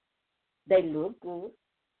 They look good.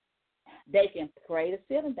 They can pray to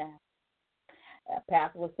sit them down.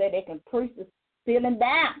 Pastor will say they can preach feeling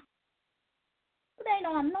down. But there ain't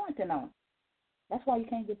no anointing on it. That's why you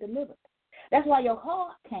can't get delivered. That's why your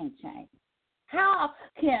heart can't change. How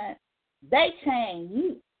can they change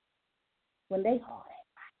you when they heart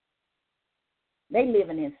ain't right? They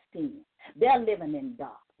living in sin. They're living in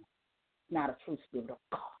darkness. Not a true spirit of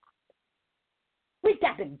God. We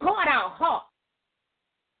got to guard our heart.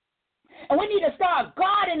 And we need to start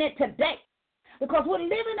guarding it today. Because we're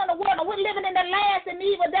living in the world, and we're living in the last and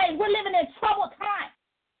evil days. We're living in troubled times.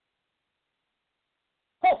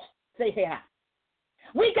 Folks, say here.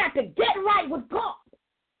 We got to get right with God.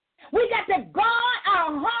 We got to guard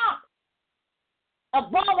our heart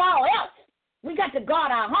above all else. We got to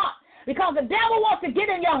guard our heart. Because the devil wants to get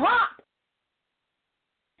in your heart.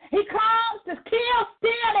 He comes to kill,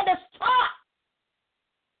 steal, and destroy.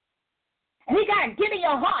 And he got to get in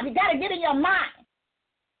your heart. He got to get in your mind.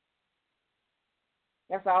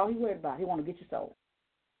 That's all he's worried about. He want to get your soul.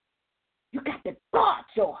 You got to guard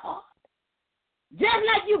your heart. Just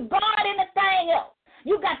like you guard anything else.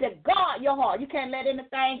 You got to guard your heart. You can't let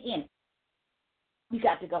anything in it. You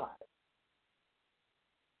got to guard it.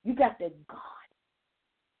 You got to guard it.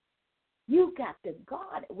 You got to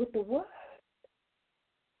guard it with the word.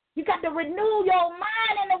 You got to renew your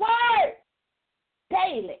mind in the word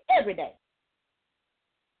daily, every day.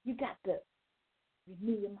 You got to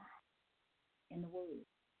renew your mind in the word.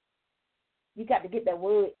 You got to get that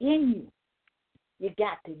word in you. You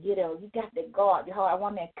got to get it. You got to guard your heart. I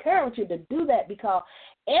want to encourage you to do that because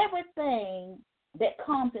everything that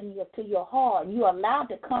comes to your heart, you are allowed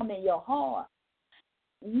to come in your heart.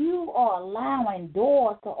 You are allowing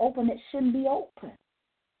doors to open that shouldn't be open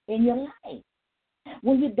in your life.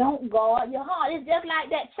 When you don't guard your heart, it's just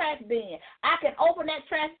like that trash bin. I can open that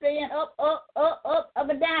trash bin up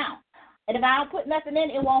and down. And if I don't put nothing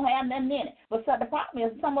in it, it won't have nothing in it. But so the problem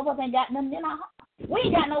is some of us ain't got nothing in our heart. We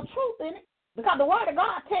ain't got no truth in it. Because the word of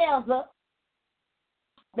God tells us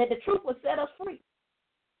that the truth will set us free.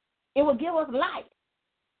 It will give us light.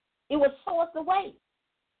 It will show us the way.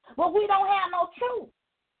 But we don't have no truth.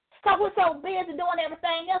 Because we're so busy doing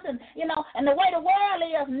everything else. And, and the way the world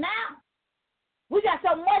is now, we got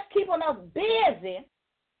so much keeping us busy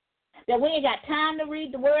that we ain't got time to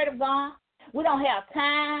read the word of God. We don't have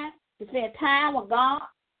time to spend time with God.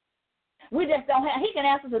 We just don't have. He can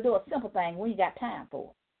ask us to do a simple thing we ain't got time for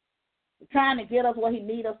it. He's trying to get us where he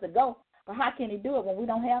needs us to go. But how can he do it when we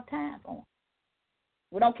don't have time for him?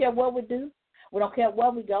 We don't care what we do. We don't care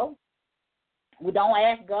where we go. We don't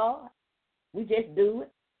ask God. We just do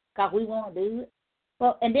it because we want to do it.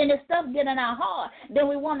 And then this stuff get in our heart. Then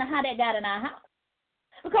we wonder how that got in our house.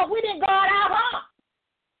 Because we didn't guard our heart.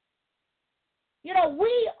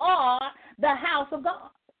 We are the house of God.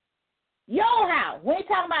 Your house. We ain't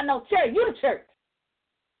talking about no church. You the church.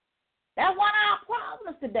 That's one of our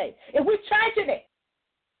problems today. If we churching it,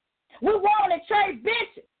 we want a church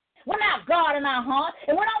benches. We're not guarding our heart,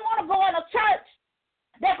 and we don't want to go in a church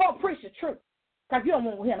that's going to preach the truth because you don't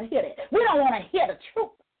want him to hear that. We don't want to hear the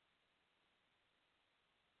truth.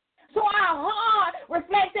 So our heart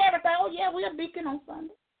reflects everything. Oh, yeah, we're deacon on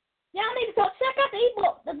Sunday. Y'all need to go check out the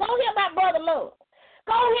ebook. Go hear about Brother Love.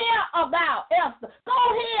 Go hear about Esther. Go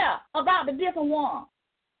hear about the different ones.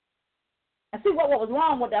 And see what was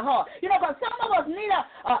wrong with their heart. Because some of us need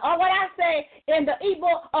or what I say in the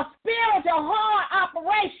ebook, a spiritual heart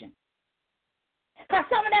operation. Because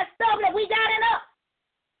some of that stuff that we got in us,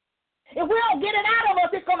 if we don't get it out of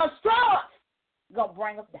us, it's going to destroy us. It's going to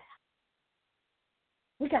bring us down.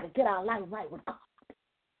 We got to get our life right with God.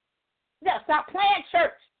 We got to stop playing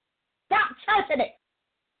church. Stop churching it.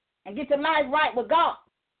 And get your life right with God.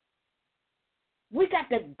 We got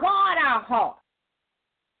to guard our heart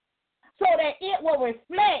so that it will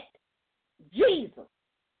reflect Jesus,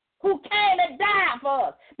 who came and died for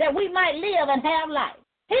us, that we might live and have life.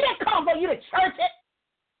 He didn't come for you to church it.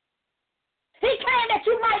 He came that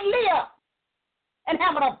you might live and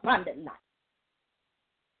have an abundant life.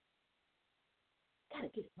 Got to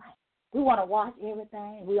get it right. We want to watch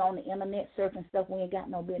everything. We on the internet surfing stuff we ain't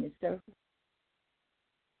got no business surfing.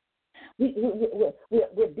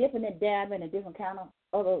 We're dipping and dabbing in different kind of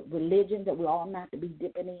other religions that we all not to be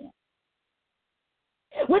dipping in.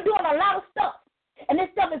 We're doing a lot of stuff, and this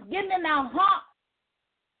stuff is getting in our heart,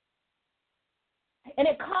 and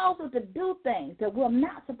it causes us to do things that we're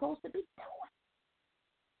not supposed to be doing.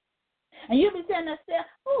 And you'll be saying to yourself,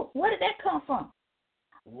 oh, where did that come from?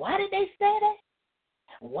 Why did they say that?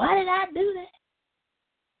 Why did I do that?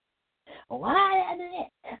 Why did I do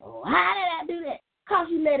that? Why did I do that? Because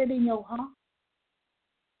you let it in your heart.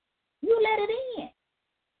 You let it in.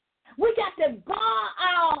 We got to guard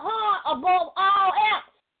our heart above all else.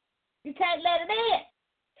 You can't let it in.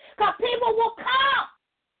 Because people will come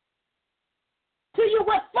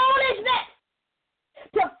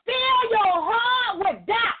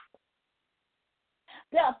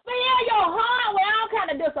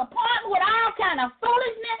disappointment, with all kind of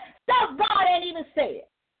foolishness, stuff God ain't even said.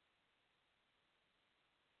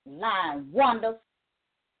 Lying wonders.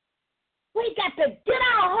 We got to get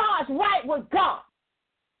our hearts right with God.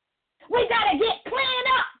 We got to get cleaned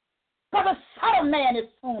up, because the Son of Man is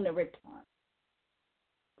soon to return.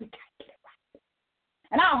 We got to get it right.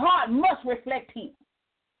 And our heart must reflect Him.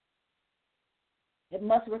 It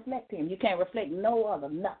must reflect Him. You can't reflect no other,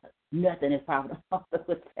 nothing. Nothing is profitable.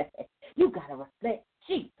 You got to reflect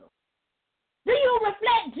Jesus. Do you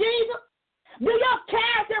reflect Jesus? Do your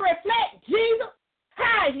character reflect Jesus?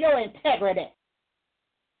 How is your integrity?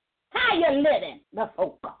 How you living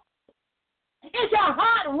before God? Is your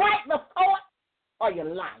heart right before it? Or you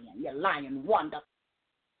lying? You're lying wonder.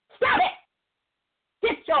 Stop it.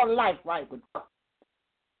 Get your life right with God.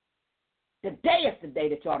 Today is the day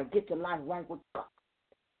that you ought to get your life right with God.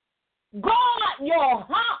 Guard your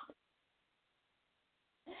heart,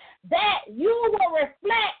 that you will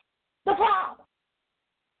reflect the Father.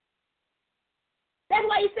 That's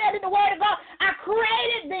why He said in the Word of God, I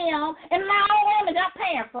created them in my own image. I'm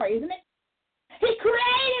paraphrasing it. He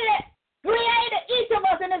created each of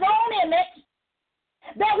us in His own image,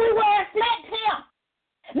 that we will reflect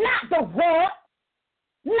Him. Not the world,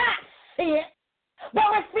 not sin,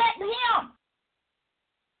 but reflect Him.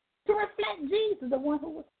 To reflect Jesus, the one who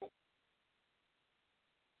was sick.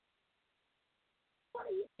 What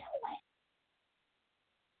are you doing?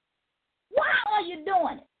 Why are you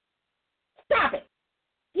doing it? Stop it.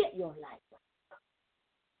 Get your life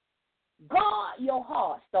right. Guard your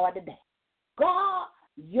heart. Start today. Guard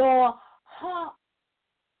your heart.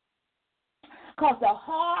 Because the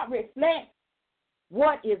heart reflects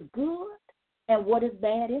what is good and what is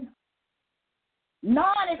bad in it.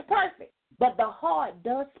 None is perfect, but the heart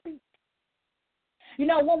does speak. You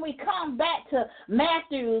know, when we come back to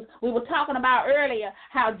Matthew, we were talking about earlier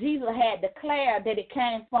how Jesus had declared that it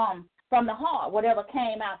came from the heart, whatever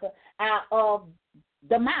came out of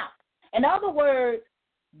the mouth. In other words,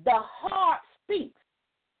 the heart speaks.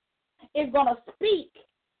 It's going to speak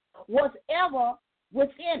whatever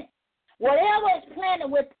within it. Whatever is planted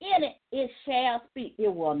within it, it shall speak.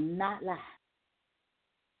 It will not lie.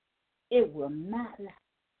 It will not lie.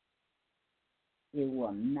 It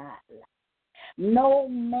will not lie. No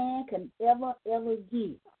man can ever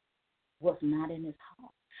give what's not in his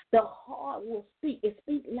heart. The heart will speak. It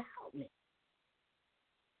speaks loudly.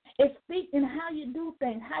 It speaks in how you do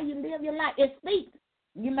things, how you live your life. It speaks.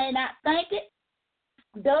 You may not think it,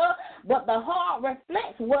 but the heart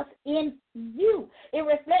reflects what's in you. It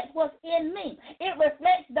reflects what's in me. It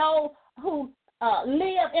reflects those who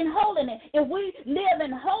live in holiness. If we live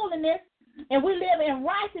in holiness and we live in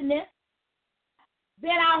righteousness,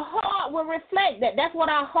 then our heart will reflect that. That's what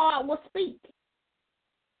our heart will speak.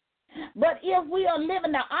 But if we are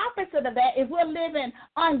living the opposite of that, if we're living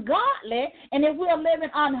ungodly, and if we're living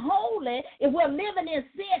unholy, if we're living in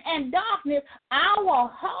sin and darkness, our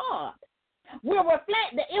heart will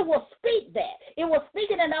reflect that. It will speak that. It will speak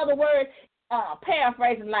it, in other words,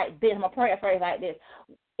 paraphrasing like this. I'm going to paraphrase like this.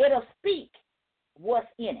 It'll speak what's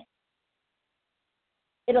in it.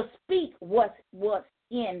 It'll speak what's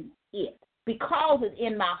in it. Because it's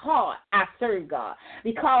in my heart, I serve God.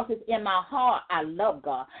 Because it's in my heart, I love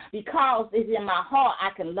God. Because it's in my heart, I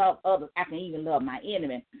can love others. I can even love my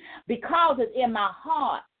enemy. Because it's in my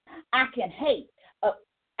heart, I can hate.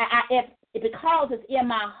 Because it's in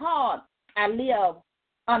my heart, I live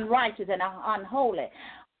unrighteous and unholy.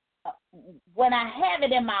 When I have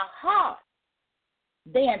it in my heart,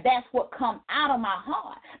 then that's what comes out of my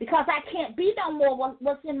heart. Because I can't be no more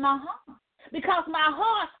what's in my heart. Because my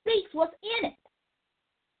heart speaks what's in it.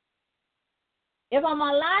 If I'm a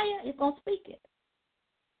liar, it's going to speak it.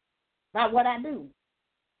 By what I do.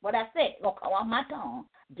 What I say, it's going to come off my tongue.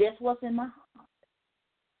 Just what's in my heart.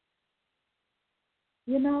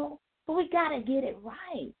 You know? But we got to get it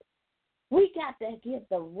right. We got to get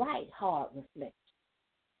the right heart reflection.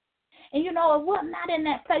 And you know, if we're not in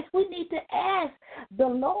that place, we need to ask the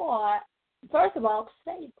Lord, first of all, to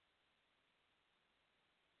save us.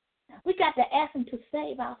 We got to ask Him to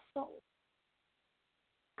save our soul.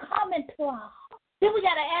 Come into our heart. Then we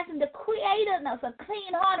got to ask Him to create in us a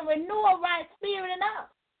clean heart and renew a right spirit in us.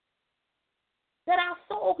 That our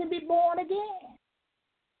soul can be born again.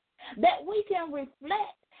 That we can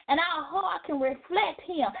reflect and our heart can reflect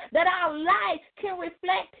Him. That our life can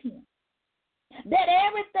reflect Him. That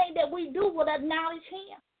everything that we do will acknowledge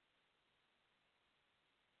Him.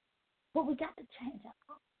 But we got to change our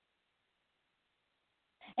heart.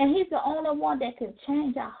 And He's the only one that can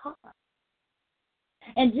change our heart.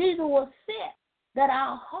 And Jesus was sent that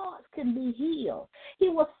our hearts can be healed. He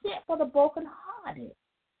was sent for the brokenhearted.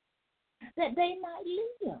 that they might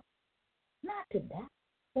live, not to die,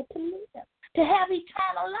 but to live, to have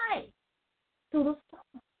eternal life through the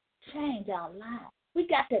Son. Change our lives. We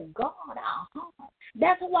got to guard our heart.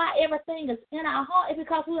 That's why everything is in our heart. It's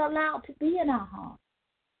because we're allowed to be in our heart.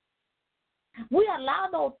 We allow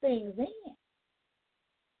those things in.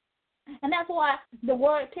 And that's why the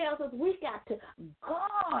word tells us we got to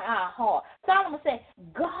guard our heart. Solomon said,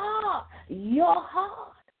 guard your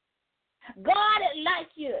heart. Guard it like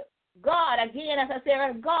you. God, again, as I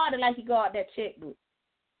said, guard it like you guard that checkbook.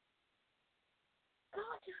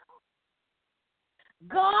 Guard your heart.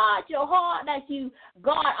 Guard your heart like you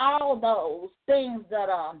guard all those things that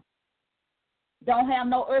don't have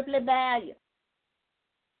no earthly value.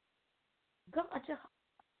 Guard your heart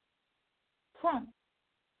from it.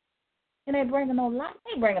 It ain't bringing no light.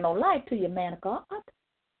 It ain't bringing no light to you, man of God.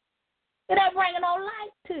 It ain't bringing no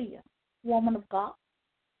light to you, woman of God.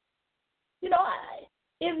 You know,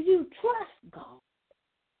 if you trust God,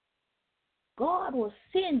 God will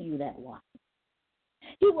send you that wife.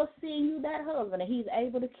 He will send you that husband, and he's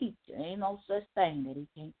able to keep you. Ain't no such thing that he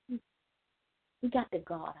can't keep. We got to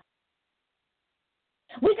guard.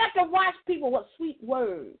 We got to watch people with sweet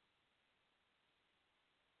words,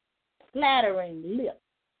 flattering lips.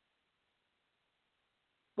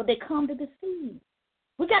 But they come to deceive.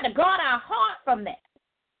 We got to guard our heart from that.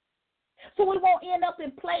 So we won't end up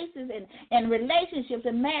in places and relationships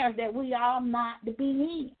and marriage that we are not to be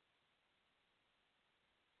in.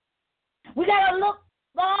 We got to look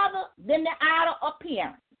farther than the outer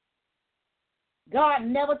appearance. God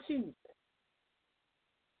never chooses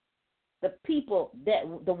the people that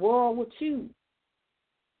the world will choose.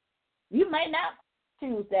 You may not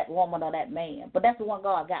choose that woman or that man, but that's the one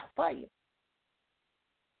God got for you.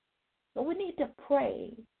 So we need to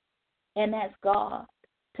pray and ask God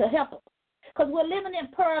to help us. Because we're living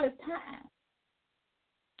in perilous times.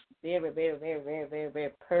 Very, very, very, very, very, very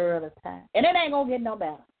perilous times. And it ain't going to get no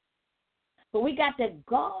better. So we got to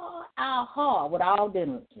guard our heart with all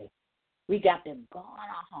diligence. We got to guard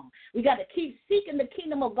our heart. We got to keep seeking the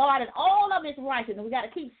kingdom of God and all of its righteousness. We got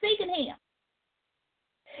to keep seeking him.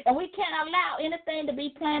 And we can't allow anything to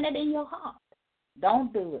be planted in your heart.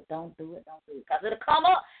 Don't do it. Don't do it. Don't do it. Because it'll come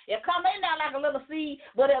up. It'll come in there like a little seed,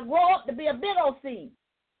 but it'll grow up to be a big old seed.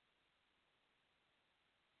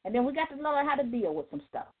 And then we got to learn how to deal with some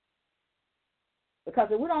stuff. Because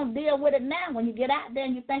if we don't deal with it now, when you get out there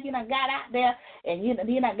and you think you done got out there and you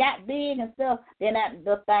done got big and stuff, then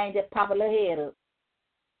the thing just pop a little head up.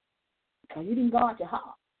 Because you didn't guard your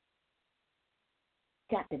heart.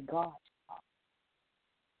 Got to guard your heart.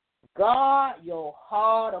 Guard your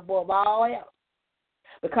heart above all else.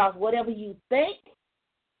 Because whatever you think,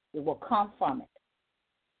 it will come from it.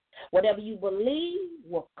 Whatever you believe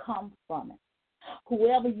will come from it.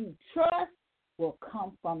 Whoever you trust will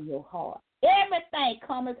come from your heart. Everything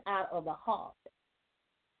comes out of the heart.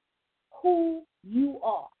 Who you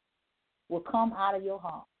are will come out of your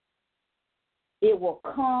heart. It will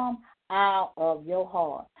come out of your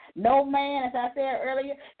heart. No man, as I said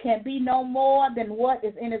earlier, can be no more than what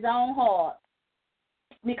is in his own heart.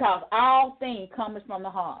 Because all things come from the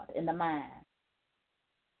heart and the mind.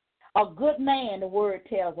 A good man, the word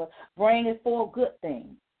tells us, bringeth forth good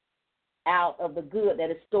things out of the good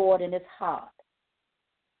that is stored in his heart.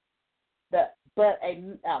 But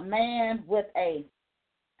a man with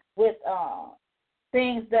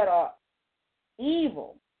things that are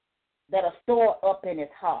evil that are stored up in his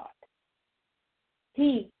heart,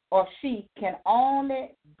 he or she can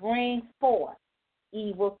only bring forth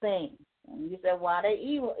evil things. And you say, why they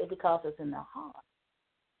evil? It's because it's in their heart.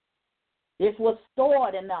 It's what's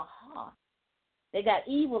stored in their heart. They got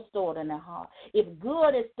evil stored in their heart. If good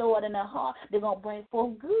is stored in their heart, they're going to bring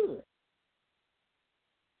forth good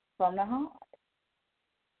from the heart.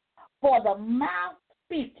 For the mouth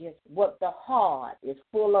speaketh what the heart is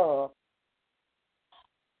full of.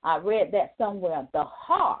 I read that somewhere. The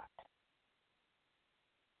heart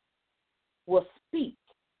will speak.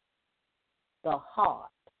 The heart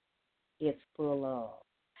is full of.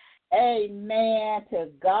 Amen. To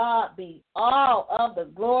God be all of the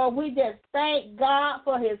glory. We just thank God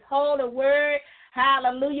for his holy word.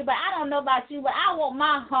 Hallelujah. But I don't know about you, but I want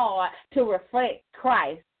my heart to reflect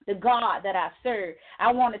Christ, the God that I serve.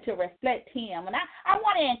 I want it to reflect him. And I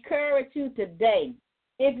want to encourage you today.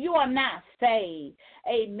 If you are not saved,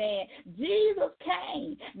 amen, Jesus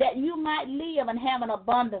came that you might live and have an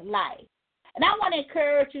abundant life. And I want to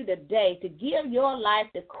encourage you today to give your life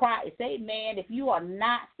to Christ. Amen. If you are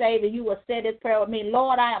not saved, you will say this prayer with me.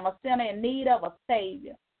 Lord, I am a sinner in need of a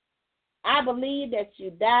Savior. I believe that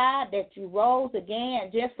you died, that you rose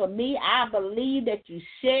again just for me. I believe that you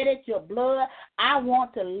shedded your blood. I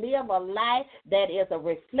want to live a life that is a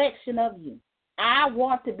reflection of you. I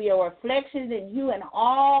want to be a reflection of you in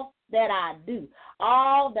all that I do,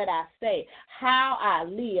 all that I say, how I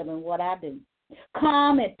live and what I do.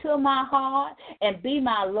 Come into my heart and be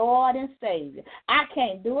my Lord and Savior. I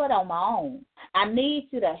can't do it on my own. I need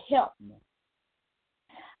you to help me.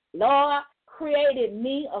 Lord, created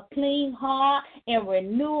me a clean heart and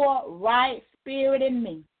renew a right spirit in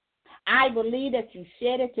me. I believe that you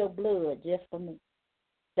shedded your blood just for me,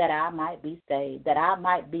 that I might be saved, that I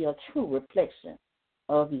might be a true reflection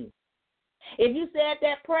of you. If you said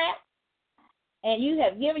that prayer and you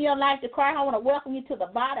have given your life to Christ, I want to welcome you to the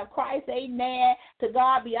body of Christ. Amen. To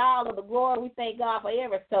God be all of the glory. We thank God for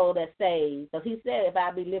every soul that's saved. Because he said, if I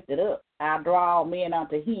be lifted up, I'll draw all men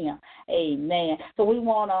unto him. Amen. So we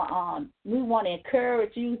want to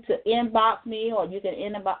encourage you to inbox me, or you can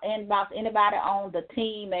inbox anybody on the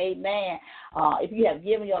team. Amen. If you have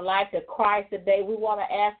given your life to Christ today, we want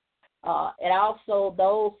to ask, and also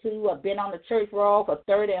those who have been on the church road for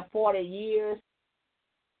 30 and 40 years,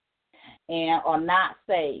 and are not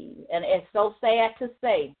saved. And it's so sad to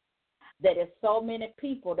say that there's so many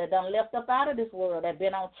people that done left up out of this world that have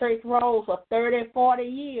been on church rolls for 30, 40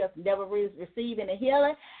 years, never received any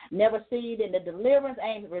healing, never received any deliverance,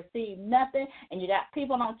 ain't received nothing. And you got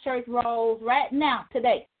people on church rolls right now,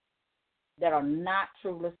 today, that are not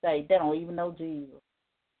truly saved. They don't even know Jesus.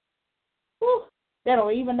 Whew. They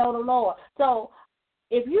don't even know the Lord. So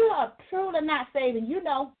if you are truly not saved, and you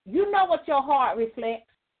know what your heart reflects.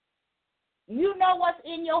 You know what's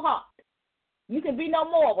in your heart. You can be no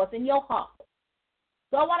more what's in your heart.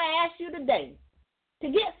 So I want to ask you today to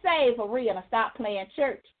get saved for real and stop playing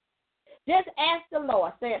church. Just ask the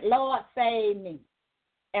Lord, say, Lord, save me.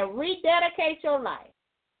 And rededicate your life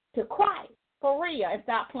to Christ for real and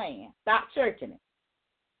stop playing. Stop churching it.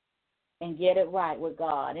 And get it right with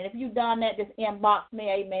God. And if you've done that, just inbox me,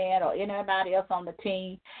 amen, or anybody else on the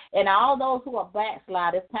team. And all those who are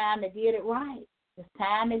backslide, it's time to get it right. It's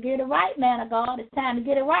time to get it right, man of God. It's time to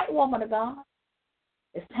get it right, woman of God.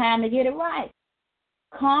 It's time to get it right.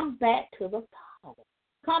 Come back to the Father.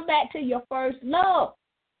 Come back to your first love.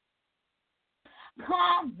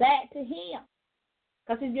 Come back to him.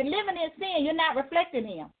 Because if you're living in sin, you're not reflecting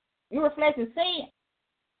him. You're reflecting sin.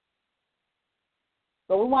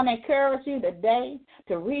 So we want to encourage you today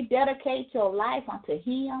to rededicate your life unto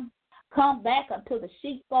him. Come back unto the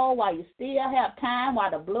sheepfold while you still have time,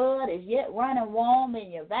 while the blood is yet running warm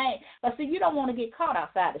in your veins. But see, you don't want to get caught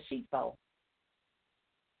outside the sheepfold.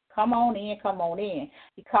 Come on in, come on in.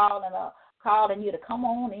 He's calling you to come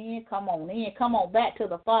on in, come on back to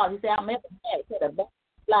the Father. He said, I'm ever back to the backside.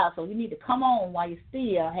 So you need to come on while you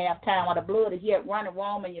still have time, while the blood is yet running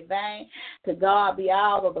warm in your veins. To God be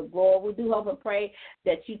all of the glory. We do hope and pray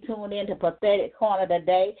that you tune in to Prophetic Corner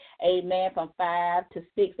today, amen, from 5 to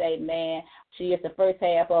 6, amen. She is the first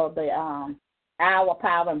half of the Hour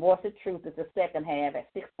Power and Voice of Truth is the second half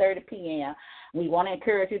at 6:30 p.m. We want to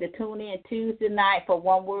encourage you to tune in Tuesday night for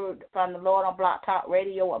One Word from the Lord on Block Talk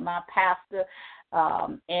Radio with my pastor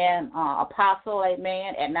and apostle,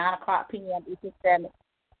 amen, at 9 o'clock p.m. Eastern Standard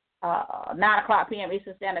 9 o'clock p.m.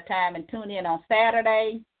 Eastern Standard Time, and tune in on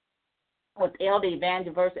Saturday with Elder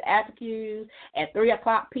Evangelist Atticus at 3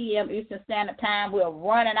 o'clock p.m. Eastern Standard Time. We're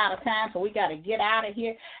running out of time, so we got to get out of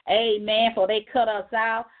here. Amen. So they cut us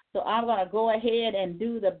out. So I'm going to go ahead and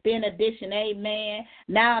do the benediction. Amen.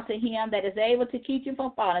 Now to him that is able to keep you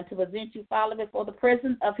from falling, to present you falling before the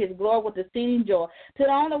presence of his glory with exceeding joy. To the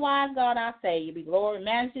only wise God I say, you be glory,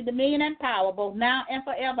 majesty, dominion, and power, both now and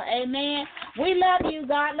forever. Amen. We love you.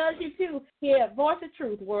 God loves you too. Here at Voice of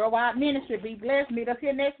Truth Worldwide Ministry. Be blessed. Meet us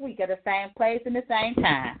here next week at the same place and the same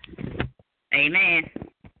time. Amen.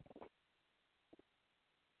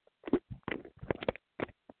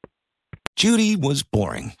 Judy was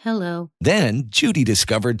boring. Hello. Then Judy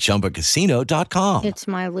discovered ChumbaCasino.com. It's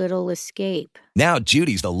my little escape. Now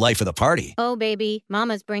Judy's the life of the party. Oh, baby,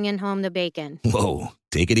 mama's bringing home the bacon. Whoa,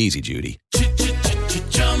 take it easy, Judy.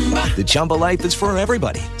 The Chumba life is for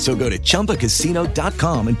everybody. So go to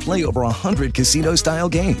ChumbaCasino.com and play over 100 casino-style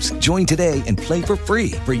games. Join today and play for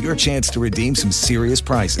free for your chance to redeem some serious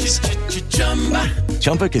prizes.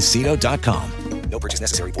 ChumbaCasino.com. No purchase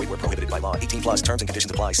necessary. Void where prohibited by law. 18+ terms and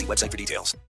conditions apply. See website for details.